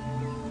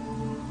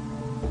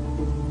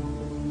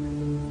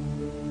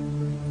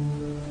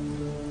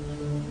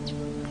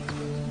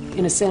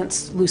 In a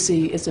sense,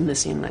 Lucy is a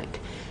missing link,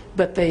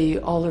 but they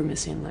all are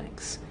missing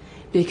links.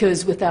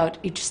 Because without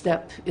each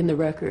step in the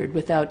record,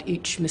 without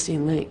each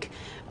missing link,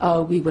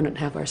 we wouldn't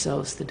have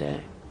ourselves today.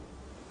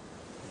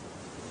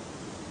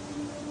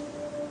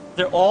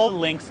 They're all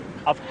links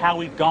of how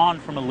we've gone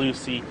from a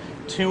Lucy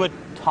to a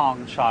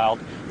Tong child,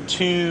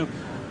 to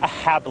a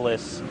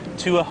habilis,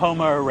 to a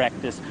Homo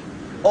erectus.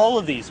 All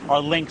of these are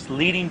links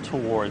leading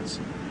towards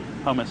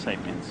Homo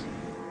sapiens.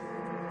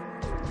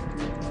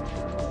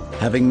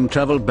 Having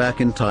traveled back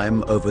in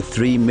time over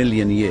 3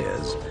 million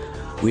years,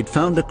 we'd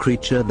found a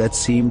creature that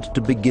seemed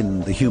to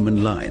begin the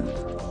human line.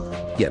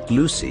 Yet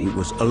Lucy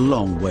was a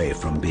long way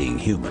from being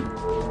human.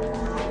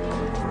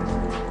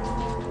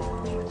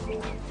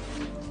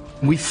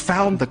 We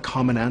found the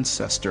common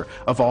ancestor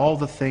of all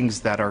the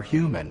things that are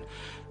human.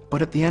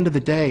 But at the end of the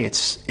day,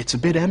 it's a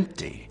bit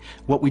empty.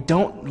 Look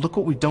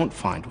what we don't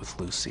find with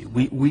Lucy.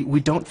 We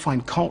don't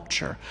find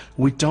culture.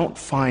 We don't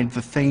find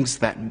the things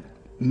that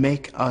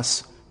make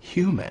us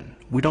human.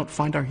 We don't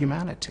find our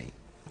humanity.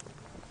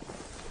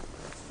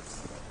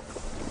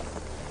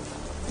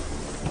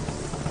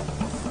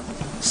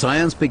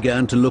 Science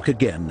began to look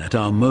again at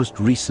our most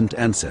recent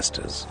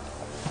ancestors.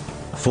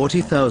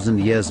 40,000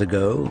 years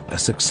ago, a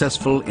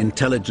successful,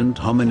 intelligent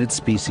hominid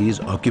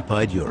species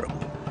occupied Europe.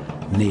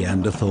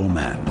 Neanderthal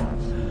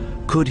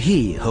man. Could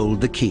he hold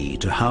the key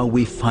to how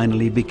we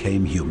finally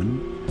became human?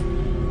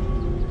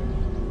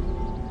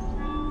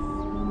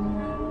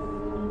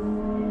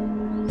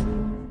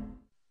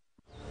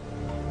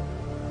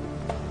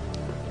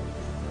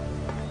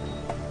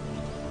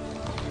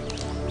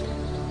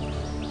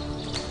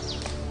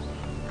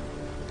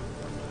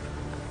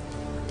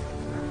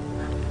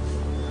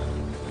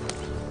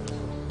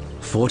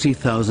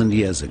 "40,000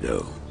 years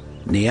ago,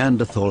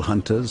 Neanderthal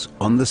hunters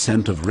on the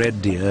scent of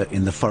red deer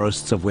in the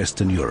forests of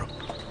Western Europe.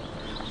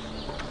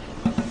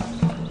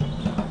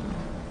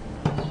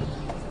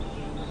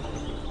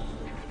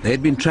 They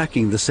had been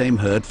tracking the same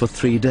herd for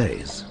 3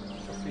 days.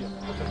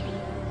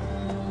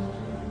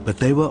 But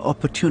they were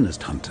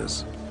opportunist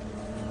hunters.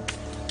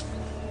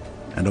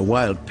 And a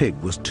wild pig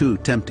was too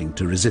tempting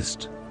to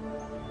resist.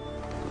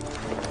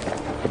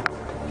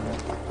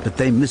 But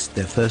they missed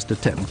their first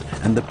attempt,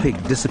 and the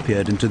pig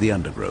disappeared into the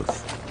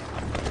undergrowth.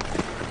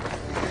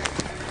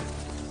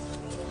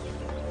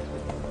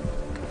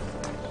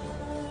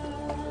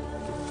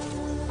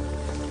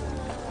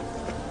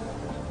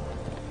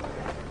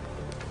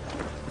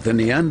 The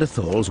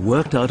Neanderthals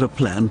worked out a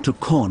plan to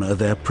corner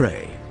their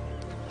prey.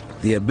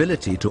 The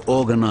ability to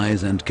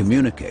organize and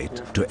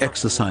communicate, to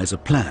exercise a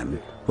plan,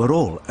 were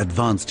all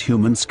advanced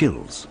human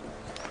skills.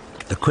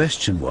 The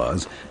question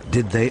was,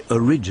 did they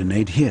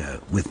originate here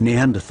with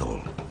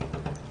Neanderthal?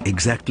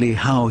 Exactly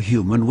how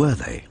human were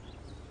they?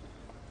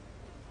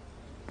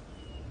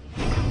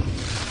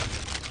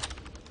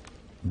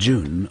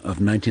 June of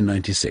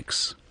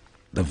 1996,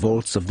 the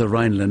vaults of the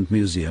Rhineland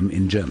Museum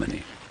in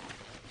Germany.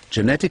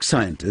 Genetic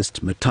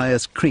scientist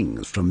Matthias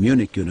Krings from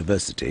Munich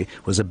University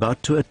was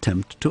about to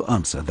attempt to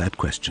answer that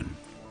question.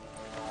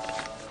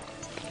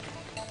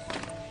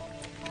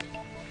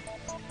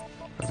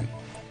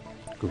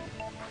 Good.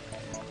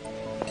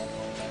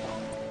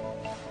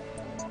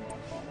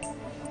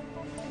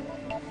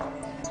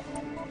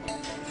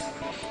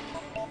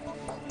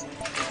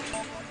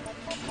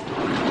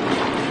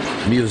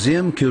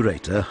 Museum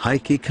curator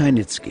Heike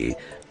Kainitsky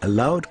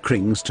allowed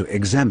Krings to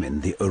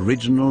examine the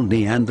original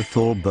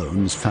Neanderthal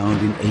bones found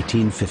in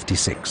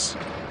 1856,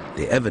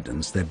 the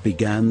evidence that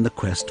began the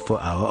quest for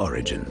our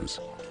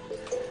origins.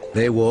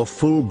 They wore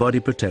full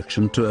body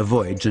protection to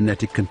avoid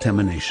genetic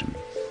contamination.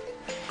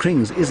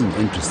 Krings isn't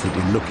interested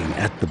in looking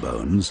at the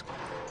bones.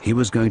 He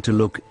was going to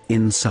look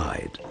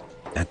inside,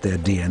 at their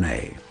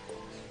DNA.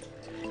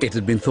 It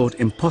had been thought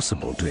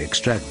impossible to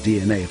extract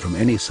DNA from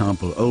any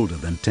sample older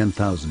than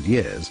 10,000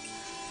 years.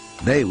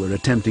 They were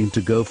attempting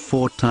to go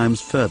 4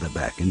 times further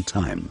back in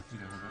time,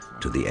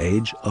 to the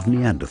age of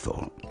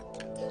Neanderthal.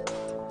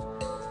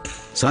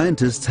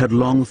 Scientists had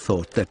long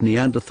thought that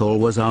Neanderthal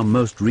was our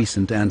most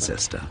recent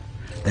ancestor,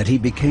 that he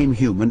became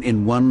human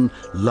in one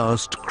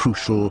last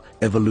crucial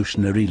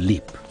evolutionary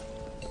leap.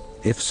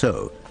 If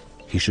so,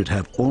 he should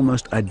have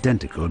almost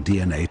identical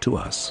DNA to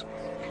us.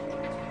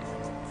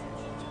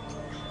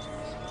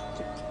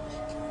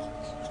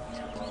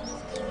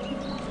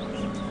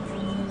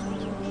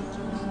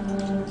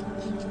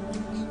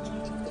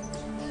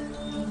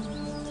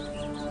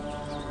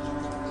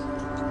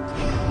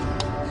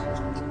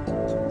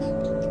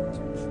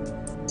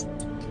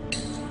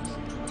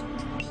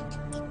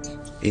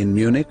 In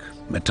Munich,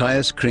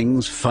 Matthias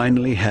Krings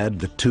finally had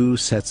the 2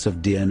 sets of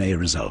DNA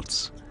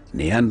results,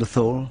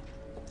 Neanderthal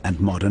and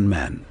modern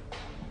man.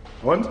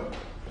 Und?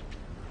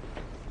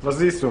 Was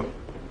siehst du?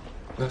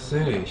 Was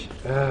sehe ich?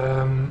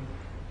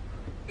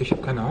 Ich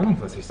habe keine Ahnung,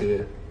 was ich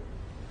sehe.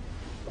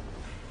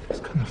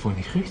 Das kann doch wohl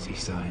nicht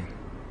richtig sein.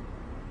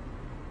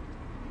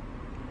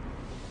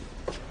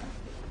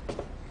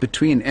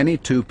 Between any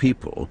 2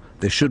 people,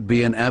 there should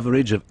be an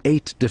average of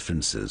 8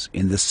 differences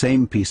in the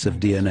same piece of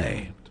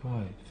DNA.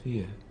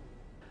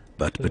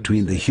 But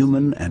between the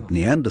human and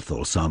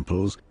Neanderthal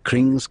samples,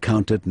 Krings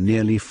counted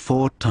nearly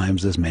 4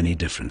 times as many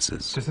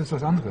differences. Das ist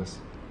was anderes.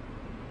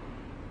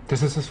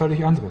 Das ist was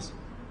völlig anderes.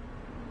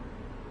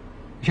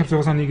 Ich habe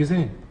sowas noch nie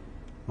gesehen.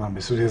 Mann,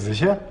 bist du dir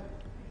sicher?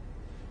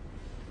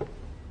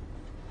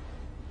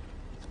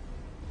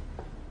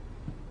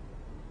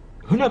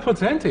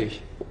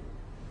 Hundertprozentig.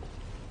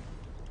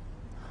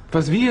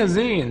 Was wir hier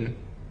sehen,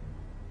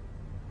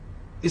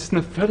 ist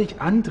eine völlig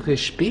andere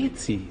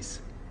Spezies.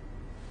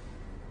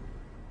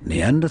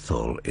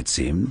 Neanderthal, it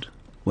seemed,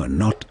 were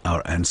not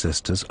our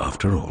ancestors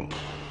after all.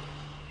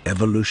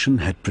 Evolution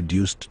had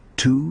produced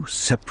 2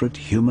 separate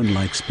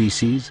human-like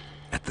species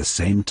at the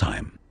same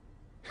time.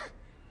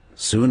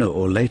 Sooner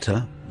or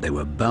later, they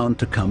were bound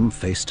to come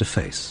face to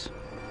face.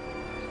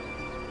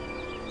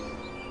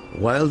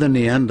 While the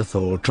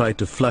Neanderthal tried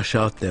to flush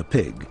out their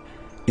pig,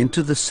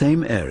 into the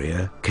same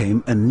area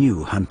came a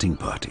new hunting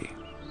party.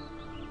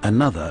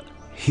 Another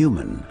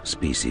human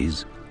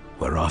species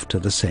were after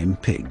the same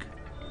pig.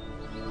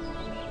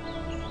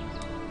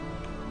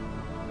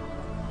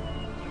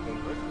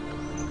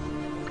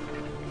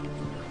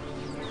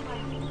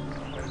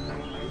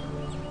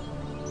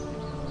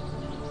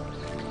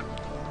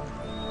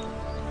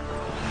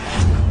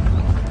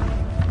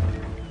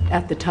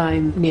 At the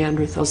time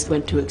Neanderthals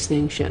went to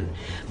extinction,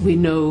 we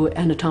know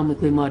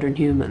anatomically modern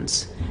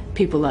humans,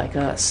 people like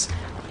us,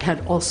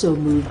 had also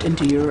moved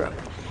into Europe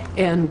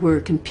and were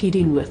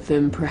competing with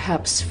them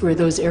perhaps for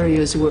those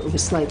areas where it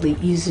was slightly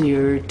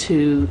easier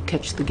to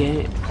catch the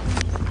game.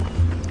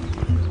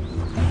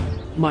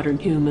 Modern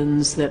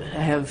humans that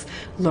have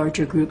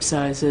larger group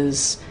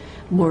sizes,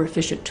 more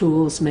efficient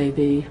tools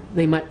maybe,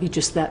 they might be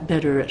just that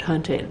better at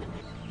hunting.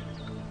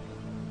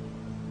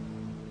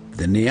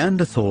 The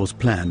Neanderthals'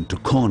 plan to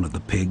corner the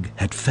pig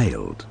had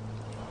failed.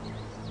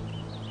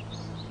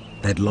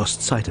 They'd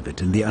lost sight of it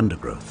in the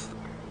undergrowth.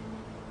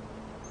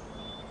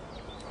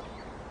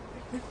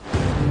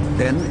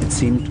 Then it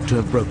seemed to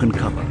have broken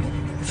cover,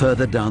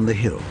 further down the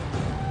hill.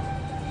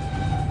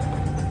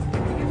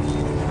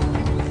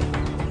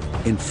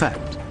 In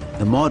fact,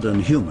 the modern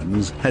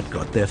humans had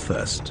got there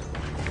first.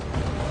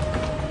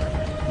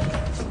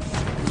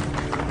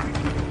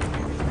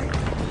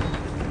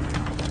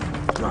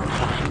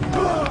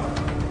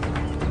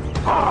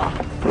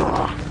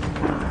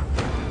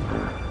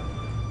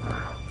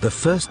 The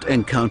first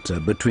encounter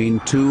between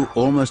 2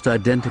 almost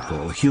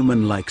identical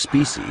human-like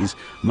species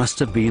must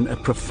have been a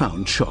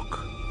profound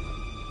shock.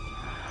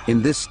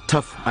 In this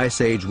tough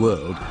Ice Age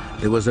world,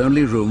 there was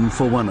only room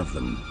for one of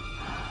them.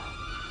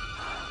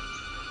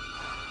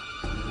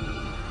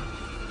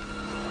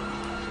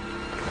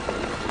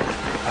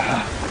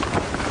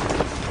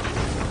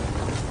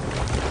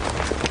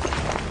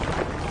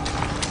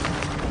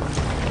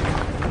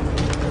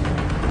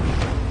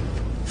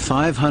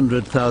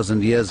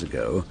 "500,000 years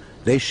ago,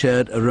 they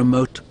shared a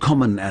remote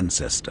common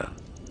ancestor,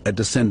 a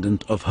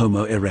descendant of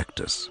Homo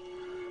erectus.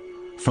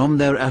 From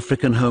their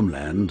African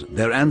homeland,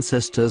 their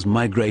ancestors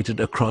migrated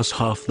across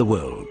half the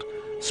world,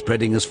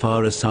 spreading as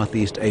far as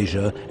Southeast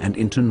Asia and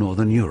into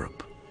Northern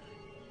Europe.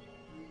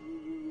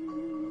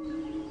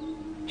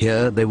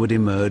 Here they would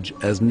emerge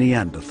as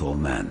Neanderthal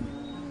man.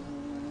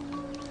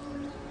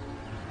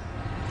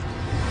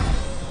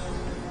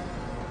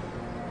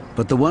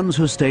 But the ones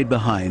who stayed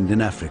behind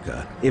in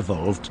Africa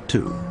evolved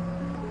too.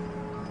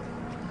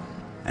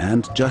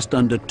 And just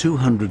under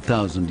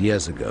 200,000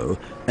 years ago,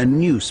 a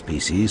new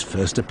species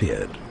first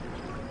appeared.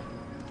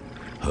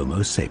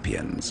 Homo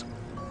sapiens,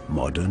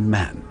 modern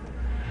man.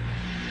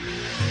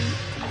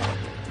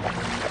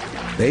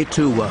 They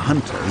too were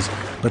hunters,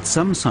 but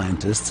some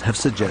scientists have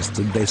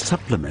suggested they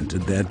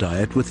supplemented their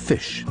diet with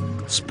fish,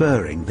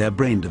 spurring their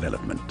brain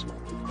development.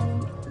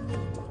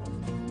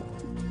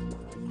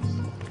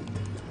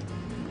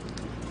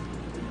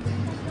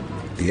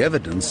 The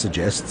evidence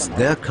suggests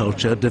their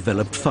culture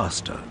developed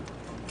faster,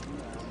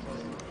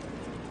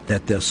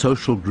 that their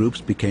social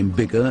groups became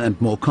bigger and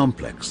more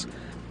complex,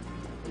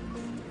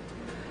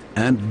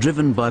 and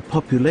driven by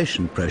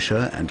population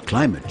pressure and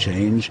climate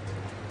change,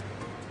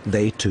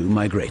 they too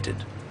migrated.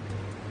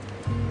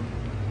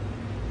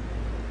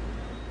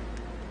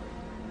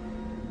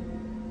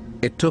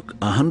 It took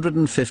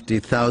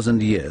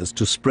 150,000 years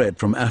to spread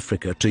from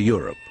Africa to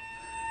Europe,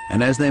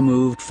 and as they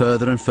moved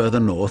further and further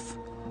north,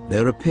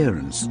 their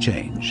appearance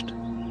changed.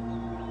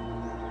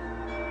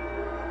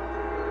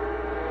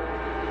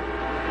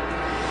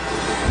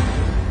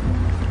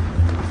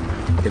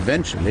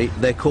 Eventually,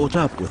 they caught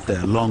up with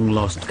their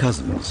long-lost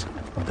cousins,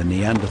 the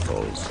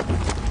Neanderthals.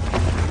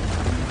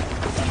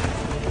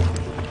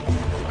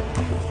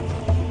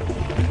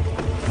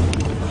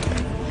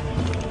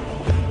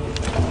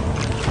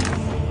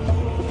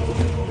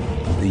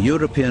 The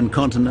European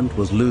continent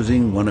was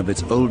losing one of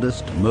its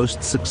oldest,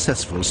 most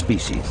successful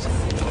species.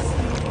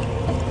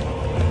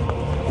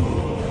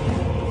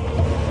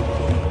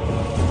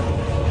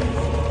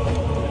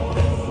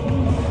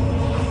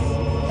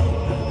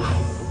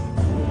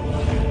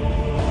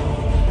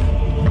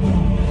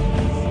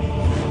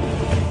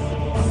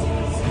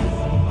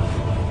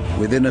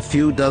 Within a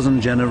few dozen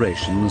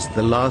generations,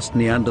 the last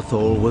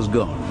Neanderthal was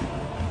gone,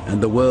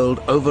 and the world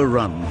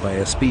overrun by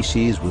a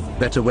species with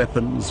better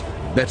weapons,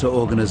 better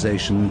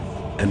organization,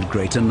 and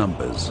greater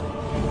numbers.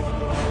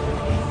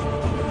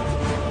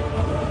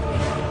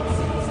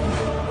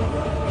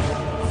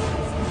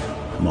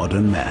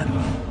 Modern man.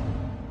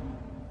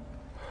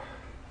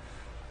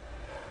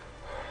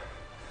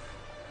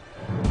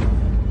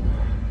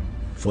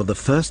 For the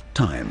first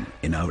time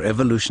in our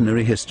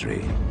evolutionary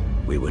history,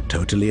 we were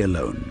totally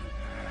alone.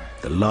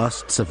 The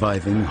last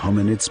surviving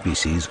hominid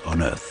species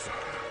on Earth.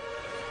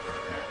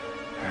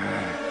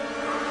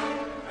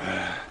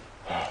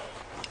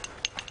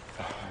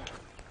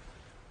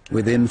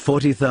 Within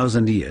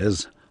 40,000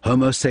 years,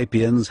 Homo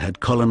sapiens had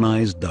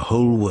colonized the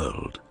whole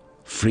world,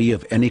 free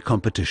of any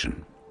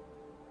competition.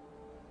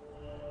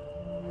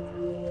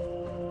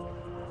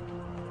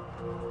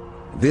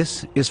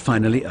 This is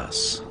finally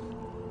us.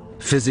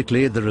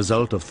 Physically, the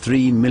result of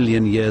 3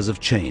 million years of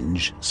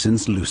change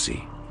since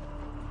Lucy.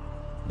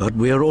 But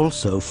we are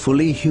also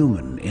fully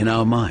human in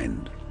our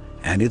mind,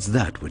 and it's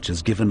that which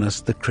has given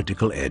us the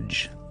critical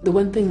edge. The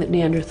one thing that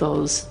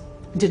Neanderthals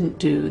didn't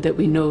do, that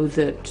we know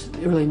that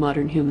early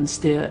modern humans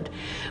did,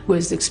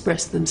 was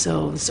express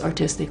themselves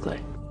artistically.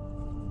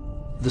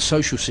 The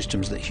social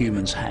systems that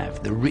humans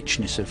have, the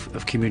richness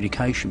of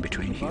communication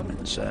between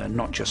humans,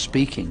 not just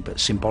speaking but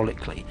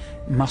symbolically,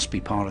 must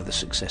be part of the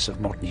success of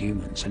modern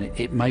humans, and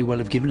it may well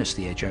have given us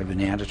the edge over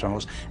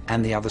Neanderthals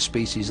and the other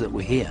species that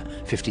were here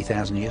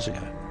 50,000 years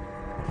ago.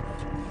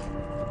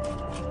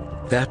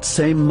 That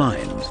same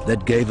mind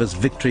that gave us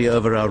victory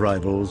over our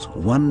rivals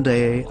one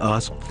day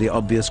asked the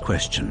obvious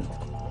question: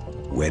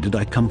 where did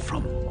I come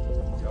from?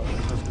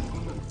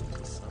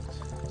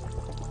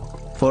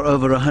 For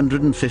over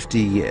 150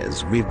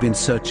 years, we've been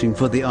searching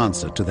for the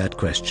answer to that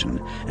question,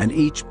 and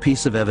each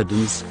piece of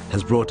evidence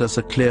has brought us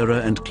a clearer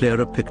and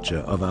clearer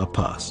picture of our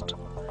past.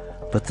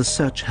 But the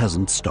search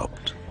hasn't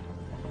stopped.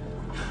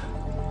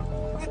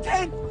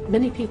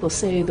 Many people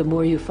say the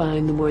more you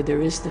find, the more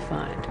there is to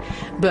find.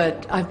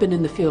 But I've been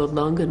in the field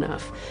long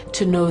enough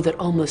to know that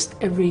almost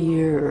every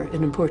year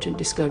an important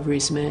discovery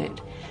is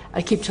made.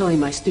 I keep telling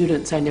my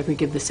students I never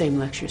give the same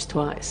lectures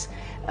twice.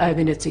 I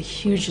mean, it's a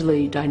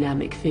hugely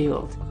dynamic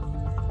field.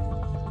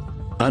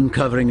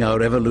 Uncovering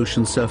our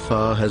evolution so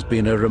far has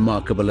been a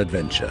remarkable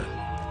adventure,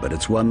 but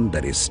it's one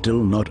that is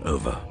still not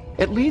over.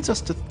 It leads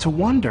us to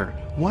wonder,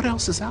 what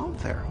else is out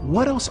there?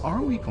 What else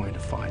are we going to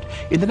find?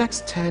 In the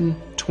next 10,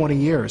 20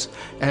 years,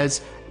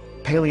 as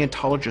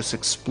paleontologists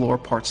explore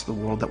parts of the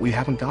world that we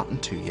haven't gotten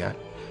to yet,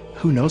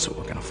 who knows what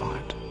we're going to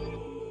find?